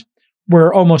the round,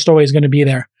 we're almost always going to be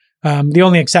there. The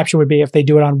only exception would be if they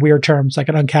do it on weird terms, like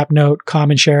an uncapped note,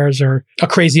 common shares, or a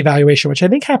crazy valuation, which I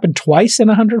think happened twice in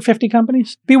 150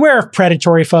 companies. Beware of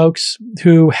predatory folks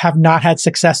who have not had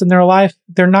success in their life.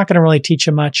 They're not going to really teach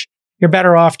you much. You're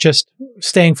better off just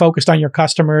staying focused on your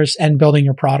customers and building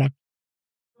your product.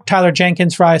 Tyler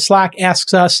Jenkins via Slack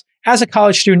asks us, as a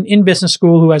college student in business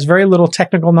school who has very little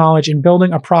technical knowledge in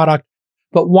building a product,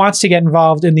 but wants to get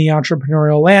involved in the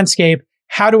entrepreneurial landscape,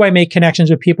 how do I make connections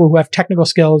with people who have technical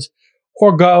skills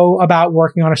or go about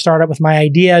working on a startup with my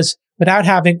ideas without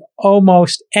having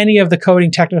almost any of the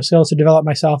coding technical skills to develop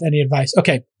myself? Any advice?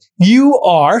 Okay. You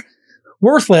are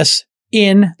worthless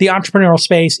in the entrepreneurial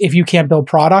space if you can't build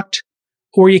product,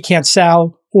 or you can't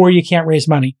sell, or you can't raise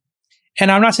money.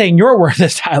 And I'm not saying you're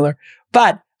worthless, Tyler,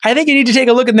 but I think you need to take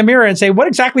a look in the mirror and say, what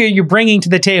exactly are you bringing to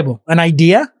the table? An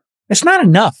idea? It's not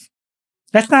enough.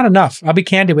 That's not enough. I'll be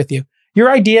candid with you. Your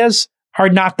ideas are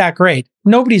not that great.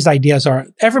 Nobody's ideas are.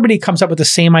 Everybody comes up with the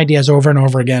same ideas over and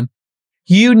over again.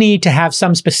 You need to have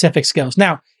some specific skills.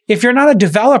 Now, if you're not a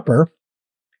developer,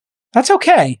 that's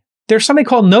okay. There's something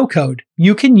called no code.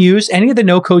 You can use any of the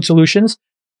no code solutions.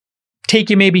 Take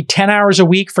you maybe 10 hours a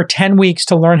week for 10 weeks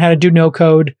to learn how to do no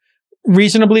code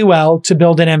reasonably well to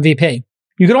build an MVP.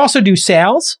 You can also do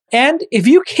sales. And if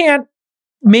you can't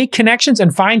make connections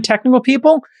and find technical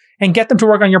people and get them to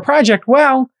work on your project,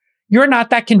 well, you're not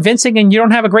that convincing and you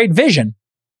don't have a great vision.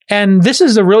 And this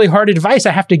is a really hard advice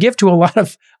I have to give to a lot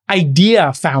of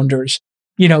idea founders,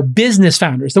 business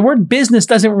founders. The word business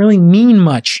doesn't really mean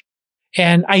much,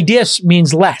 and ideas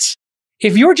means less.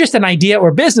 If you're just an idea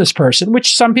or business person,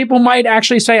 which some people might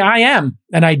actually say I am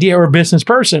an idea or business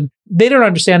person, they don't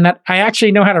understand that I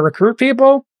actually know how to recruit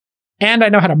people, and I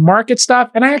know how to market stuff,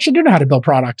 and I actually do know how to build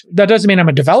product. That doesn't mean I'm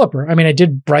a developer. I mean, I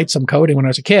did write some coding when I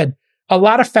was a kid. A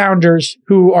lot of founders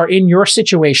who are in your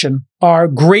situation are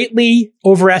greatly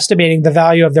overestimating the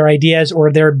value of their ideas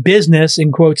or their business,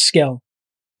 in quotes, skill.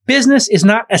 Business is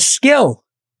not a skill,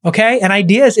 okay? And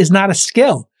ideas is not a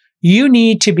skill. You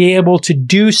need to be able to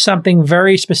do something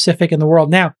very specific in the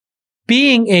world. Now,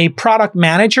 being a product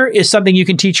manager is something you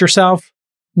can teach yourself.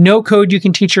 No code you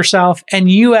can teach yourself. And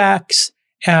UX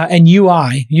and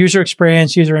UI, user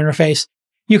experience, user interface,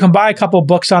 you can buy a couple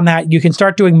books on that. You can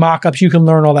start doing mock-ups. You can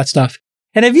learn all that stuff.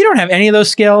 And if you don't have any of those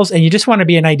skills and you just want to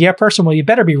be an idea person, well, you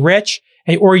better be rich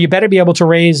or you better be able to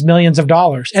raise millions of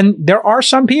dollars. And there are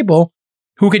some people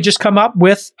who could just come up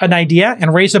with an idea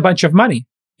and raise a bunch of money.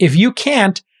 If you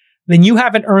can't, then you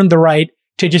haven't earned the right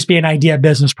to just be an idea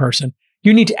business person.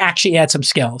 You need to actually add some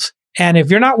skills. And if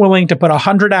you're not willing to put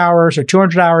 100 hours or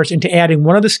 200 hours into adding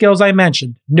one of the skills I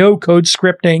mentioned, no code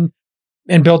scripting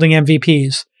and building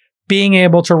MVPs, being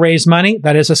able to raise money,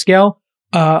 that is a skill,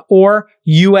 or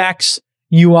UX,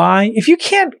 UI. If you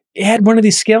can't add one of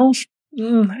these skills,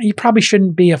 you probably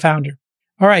shouldn't be a founder.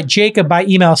 All right, Jacob by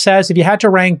email says, if you had to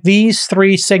rank these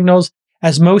 3 signals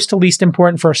as most to least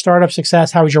important for a startup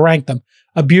success, how would you rank them?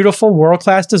 A beautiful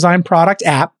world-class design product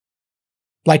app,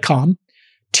 like Calm.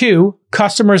 2,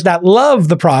 customers that love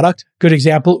the product, good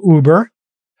example, Uber.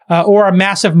 Or a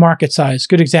massive market size,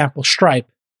 good example, Stripe.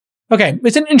 Okay,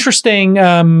 it's an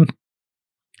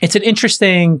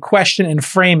interesting question and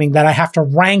framing that I have to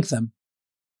rank them.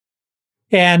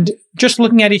 And just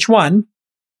looking at each one,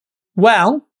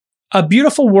 well, a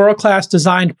beautiful world-class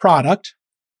designed product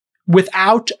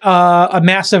without a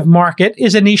massive market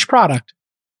is a niche product.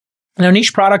 Now,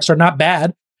 niche products are not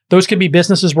bad. Those could be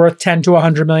businesses worth $10 to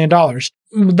 $100 million.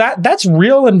 That's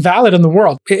real and valid in the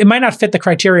world. It might not fit the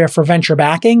criteria for venture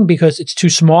backing because it's too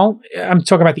small. I'm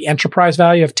talking about the enterprise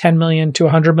value of 10 million to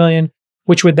 100 million,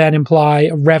 which would then imply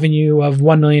a revenue of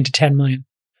 1 million to 10 million.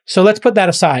 So let's put that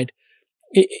aside.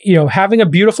 Having a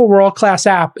beautiful world-class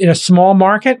app in a small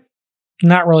market,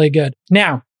 not really good.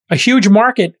 Now, a huge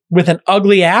market with an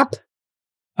ugly app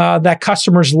that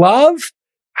customers love,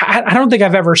 I don't think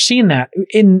I've ever seen that.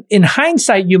 In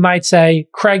hindsight, you might say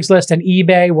Craigslist and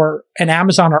eBay and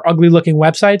Amazon are ugly looking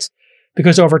websites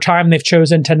because over time they've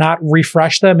chosen to not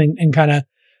refresh them and kind of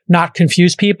not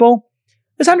confuse people.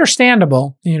 It's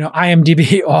understandable.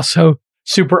 IMDb also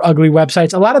super ugly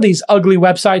websites. A lot of these ugly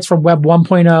websites from Web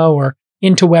 1.0 or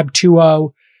into Web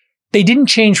 2.0, they didn't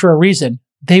change for a reason.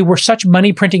 They were such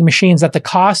money printing machines that the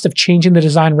cost of changing the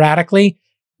design radically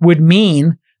would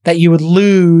mean that you would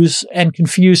lose and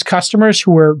confuse customers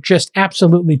who were just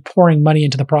absolutely pouring money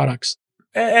into the products.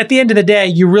 At the end of the day,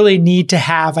 you really need to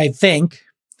have, I think,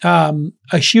 a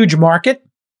huge market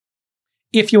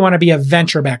if you want to be a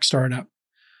venture-backed startup.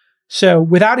 So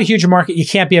without a huge market, you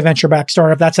can't be a venture-backed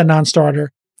startup. That's a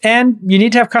non-starter. And you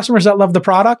need to have customers that love the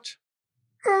product.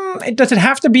 Does it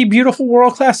have to be beautiful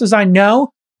world-class design?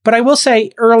 No. But I will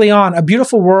say early on, a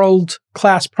beautiful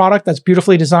world-class product that's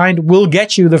beautifully designed will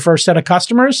get you the first set of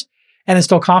customers and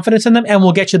instill confidence in them and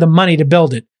will get you the money to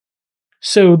build it.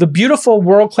 So the beautiful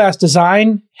world-class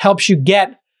design helps you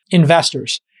get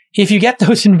investors. If you get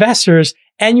those investors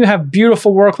and you have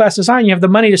beautiful world-class design, you have the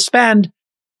money to spend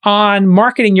on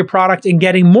marketing your product and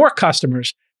getting more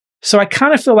customers. So I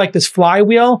kind of feel like this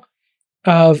flywheel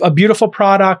of a beautiful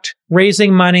product,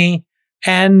 raising money,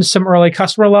 and some early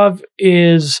customer love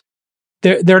is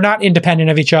they're not independent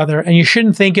of each other. And you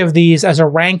shouldn't think of these as a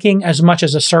ranking as much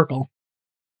as a circle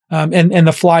and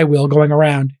the flywheel going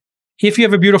around. If you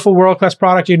have a beautiful world-class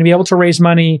product, you're going to be able to raise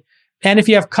money. And if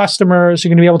you have customers, you're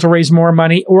going to be able to raise more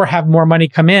money or have more money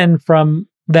come in from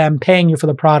them paying you for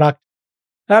the product.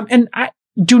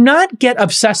 Do not get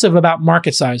obsessive about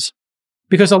market size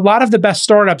because a lot of the best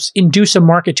startups induce a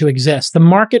market to exist. The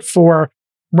market for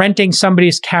renting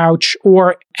somebody's couch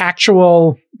or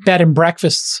actual bed and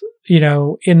breakfasts,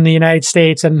 in the United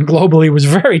States and globally was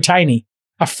very tiny,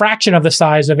 a fraction of the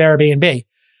size of Airbnb.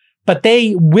 But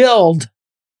they willed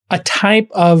a type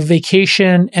of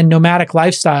vacation and nomadic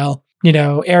lifestyle,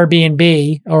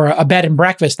 Airbnb or a bed and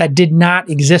breakfast that did not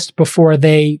exist before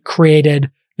they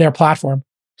created their platform.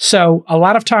 So a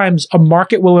lot of times a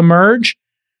market will emerge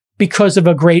because of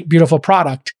a great, beautiful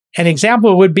product. An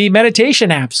example would be meditation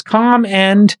apps. Calm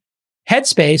and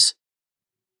Headspace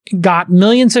got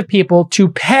millions of people to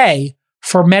pay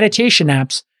for meditation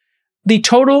apps. The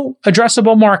total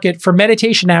addressable market for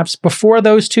meditation apps before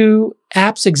those two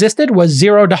apps existed was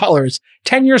 $0.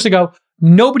 10 years ago,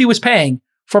 nobody was paying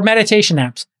for meditation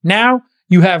apps. Now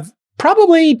you have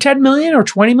probably 10 million or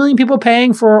 20 million people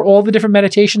paying for all the different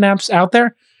meditation apps out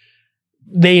there.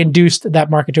 They induced that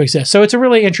market to exist. So it's a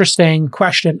really interesting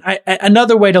question.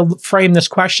 Another way to frame this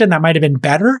question that might have been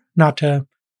better, not to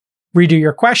redo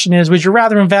your question, is would you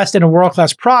rather invest in a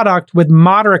world-class product with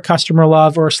moderate customer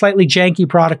love or a slightly janky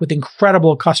product with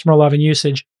incredible customer love and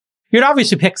usage? You'd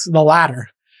obviously pick the latter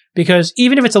because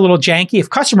even if it's a little janky, if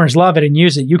customers love it and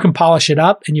use it, you can polish it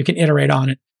up and you can iterate on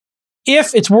it.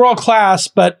 If it's world-class,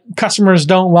 but customers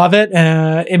don't love it,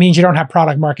 it means you don't have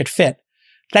product market fit.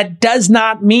 That does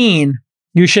not mean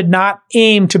you should not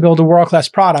aim to build a world-class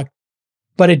product,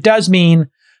 but it does mean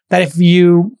that if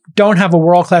you don't have a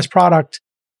world-class product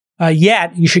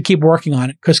yet, you should keep working on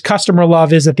it because customer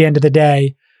love is at the end of the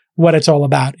day what it's all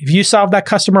about. If you solve that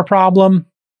customer problem,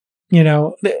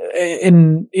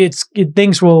 and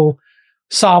things will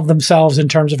solve themselves in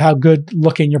terms of how good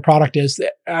looking your product is.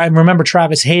 I remember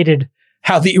Travis hated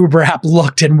how the Uber app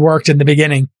looked and worked in the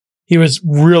beginning. He was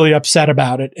really upset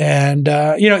about it. And,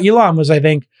 Elon was, I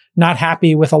think, not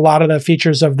happy with a lot of the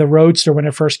features of the Roadster when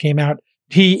it first came out.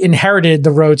 He inherited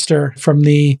the Roadster from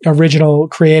the original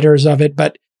creators of it,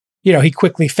 but he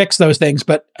quickly fixed those things.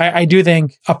 But I do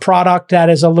think a product that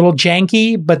is a little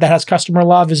janky, but that has customer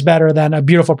love is better than a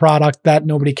beautiful product that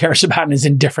nobody cares about and is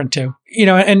indifferent to.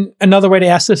 And another way to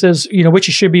ask this is, which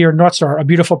should be your North Star, a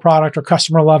beautiful product or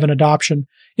customer love and adoption.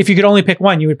 If you could only pick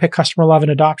one, you would pick customer love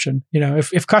and adoption.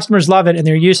 If customers love it and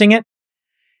they're using it,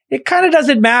 it kind of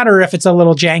doesn't matter if it's a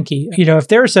little janky. If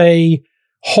there's a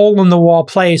hole in the wall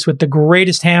place with the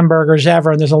greatest hamburgers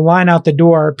ever and there's a line out the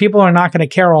door, people are not going to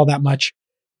care all that much.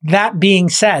 That being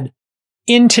said,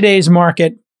 in today's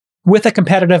market, with a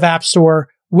competitive app store,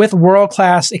 with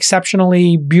world-class,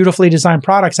 exceptionally beautifully designed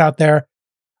products out there,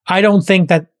 I don't think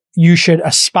that you should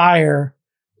aspire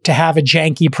to have a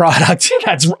janky product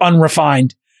that's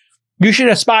unrefined. You should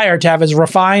aspire to have as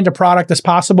refined a product as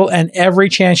possible and every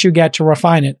chance you get to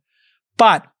refine it.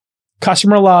 But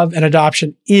customer love and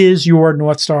adoption is your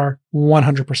North Star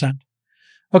 100%.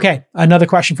 Okay, another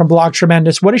question from Blog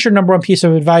Tremendous. What is your number one piece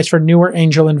of advice for newer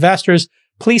angel investors?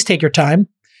 Please take your time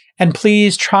and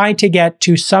please try to get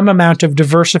to some amount of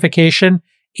diversification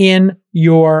in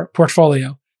your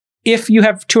portfolio. If you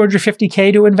have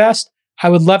 $250K to invest, I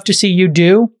would love to see you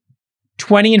do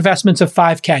 20 investments of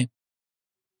 $5K.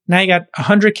 Now you got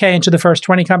 $100K into the first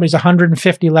 20 companies,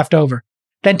 150 left over.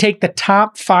 Then take the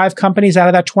top 5 companies out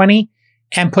of that 20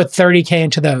 and put $30K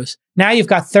into those. Now you've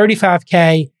got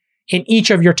 $35K in each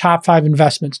of your top 5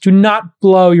 investments. Do not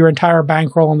blow your entire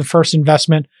bankroll on the first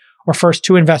investment or first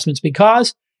 2 investments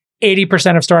because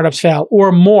 80% of startups fail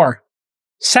or more.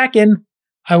 Second,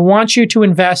 I want you to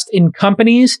invest in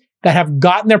companies that have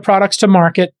gotten their products to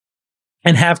market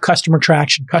and have customer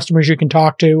traction, customers you can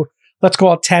talk to. Let's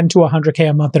call it 10 to 100K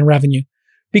a month in revenue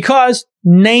because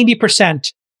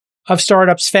 90% of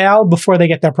startups fail before they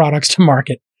get their products to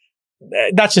market.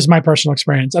 That's just my personal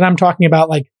experience. And I'm talking about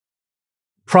like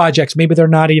projects. Maybe they're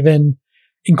not even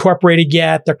incorporated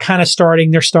yet. They're kind of starting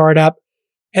their startup.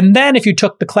 And then if you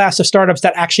took the class of startups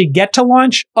that actually get to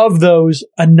launch, of those,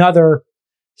 another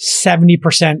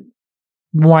 70%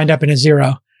 wind up in a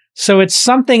zero. So it's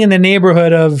something in the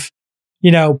neighborhood of,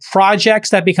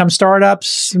 projects that become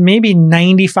startups, maybe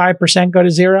 95% go to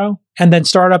zero. And then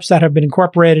startups that have been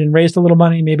incorporated and raised a little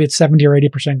money, maybe it's 70 or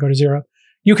 80% go to zero.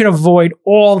 You can avoid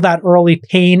all that early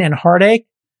pain and heartache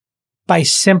by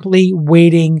simply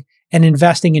waiting and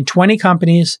investing in 20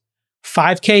 companies,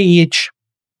 5K each,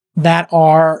 that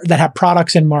have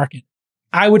products in market.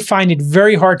 I would find it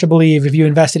very hard to believe if you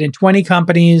invested in 20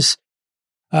 companies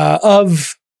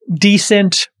of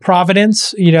decent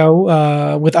provenance,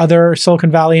 with other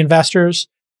Silicon Valley investors.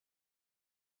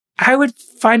 I would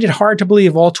find it hard to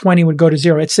believe all 20 would go to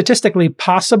zero. It's statistically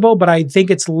possible, but I think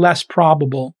it's less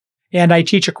probable. And I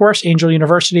teach a course, Angel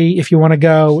University. If you want to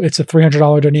go, it's a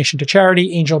 $300 donation to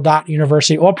charity,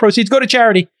 angel.university. All proceeds go to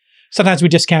charity. Sometimes we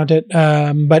discount it.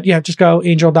 But yeah, just go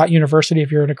angel.university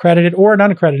if you're an accredited or an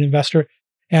unaccredited investor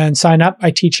and sign up.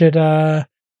 I teach it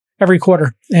every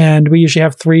quarter. And we usually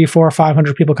have 300, 400,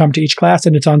 500 people come to each class.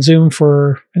 And it's on Zoom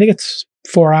for, I think it's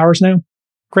 4 hours now.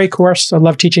 Great course. I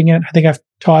love teaching it. I think I've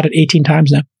taught it 18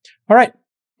 times now. All right.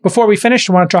 Before we finish,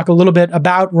 I want to talk a little bit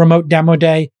about Remote Demo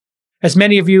Day. As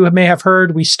many of you may have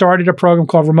heard, we started a program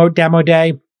called Remote Demo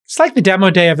Day. It's like the demo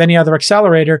day of any other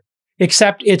accelerator,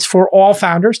 except it's for all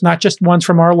founders, not just ones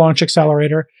from our launch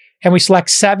accelerator. And we select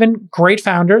 7 great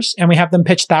founders and we have them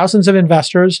pitch thousands of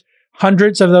investors.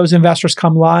 Hundreds of those investors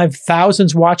come live.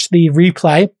 Thousands watch the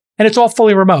replay. And it's all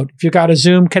fully remote. If you've got a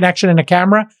Zoom connection and a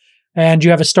camera and you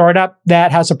have a startup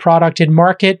that has a product in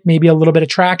market, maybe a little bit of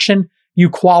traction, you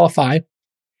qualify.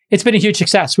 It's been a huge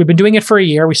success. We've been doing it for a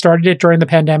year. We started it during the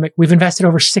pandemic. We've invested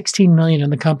over 16 million in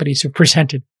the companies who've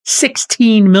presented.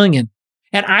 16 million.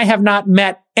 And I have not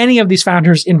met any of these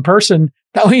founders in person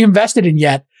that we invested in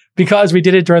yet because we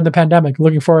did it during the pandemic.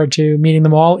 Looking forward to meeting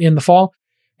them all in the fall.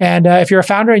 And if you're a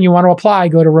founder and you want to apply,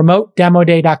 go to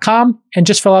remotedemoday.com and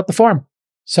just fill out the form.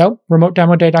 So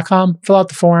remotedemoday.com, fill out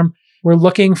the form. We're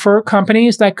looking for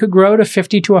companies that could grow to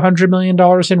 $50 to $100 million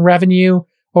in revenue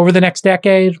over the next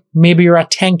decade. Maybe you're at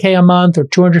 10K a month or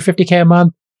 250K a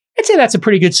month. I'd say that's a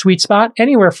pretty good sweet spot,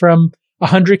 anywhere from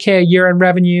 100K a year in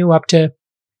revenue up to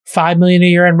 5 million a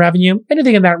year in revenue.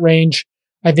 Anything in that range,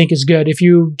 I think is good. If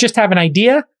you just have an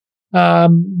idea,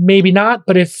 maybe not,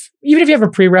 but even if you have a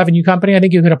pre-revenue company, I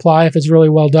think you could apply. If it's really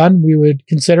well done, we would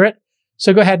consider it.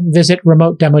 So go ahead and visit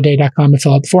remotedemoday.com and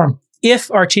fill out the form.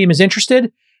 If our team is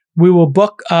interested, we will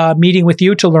book a meeting with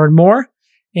you to learn more.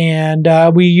 And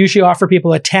we usually offer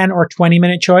people a 10 or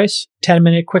 20-minute choice,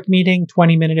 10-minute quick meeting,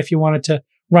 20-minute if you wanted to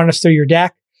run us through your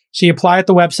deck. So you apply at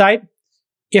the website.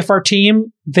 If our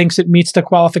team thinks it meets the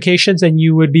qualifications and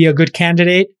you would be a good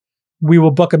candidate, we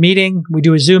will book a meeting. We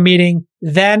do a Zoom meeting.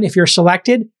 Then if you're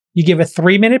selected, you give a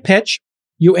 3-minute pitch.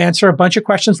 You answer a bunch of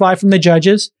questions live from the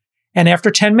judges. And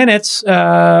after 10 minutes,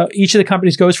 each of the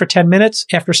companies goes for 10 minutes.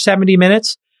 After 70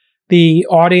 minutes, the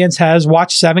audience has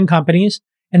watched 7 companies.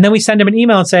 And then we send them an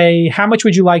email and say, how much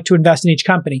would you like to invest in each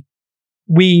company?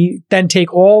 We then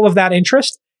take all of that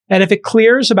interest. And if it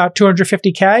clears about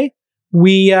 250K,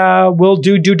 we will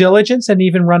do due diligence and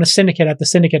even run a syndicate at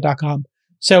thesyndicate.com.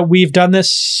 So we've done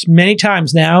this many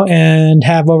times now and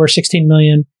have over 16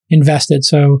 million invested.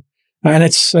 So, and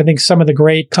it's, I think, some of the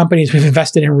great companies we've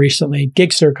invested in recently.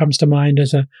 Gigster comes to mind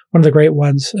as one of the great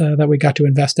ones that we got to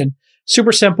invest in.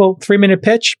 Super simple, 3-minute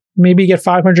pitch. Maybe you get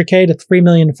 500K to 3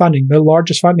 million in funding. The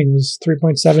largest funding was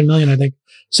 3.7 million, I think.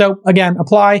 So again,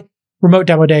 apply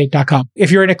remotedemoday.com.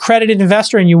 If you're an accredited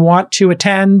investor and you want to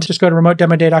attend, just go to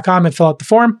remotedemoday.com and fill out the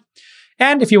form.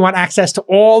 And if you want access to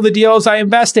all the deals I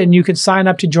invest in, you can sign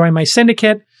up to join my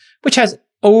syndicate, which has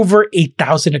over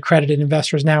 8,000 accredited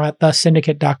investors now at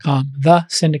thesyndicate.com,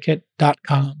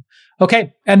 thesyndicate.com.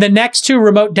 Okay. And the next 2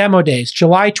 remote demo days,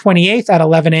 July 28th at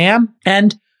 11 a.m.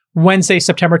 and Wednesday,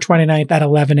 September 29th at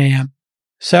 11 a.m.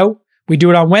 So we do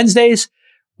it on Wednesdays.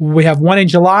 We have one in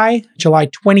July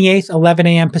 28th, 11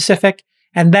 a.m. Pacific.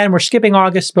 And then we're skipping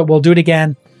August, but we'll do it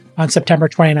again on September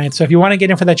 29th. So if you want to get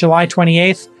in for that July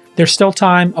 28th, there's still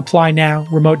time. Apply now,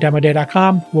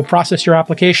 remotedemoday.com. We'll process your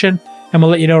application and we'll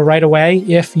let you know right away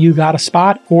if you got a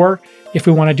spot or if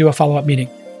we want to do a follow-up meeting.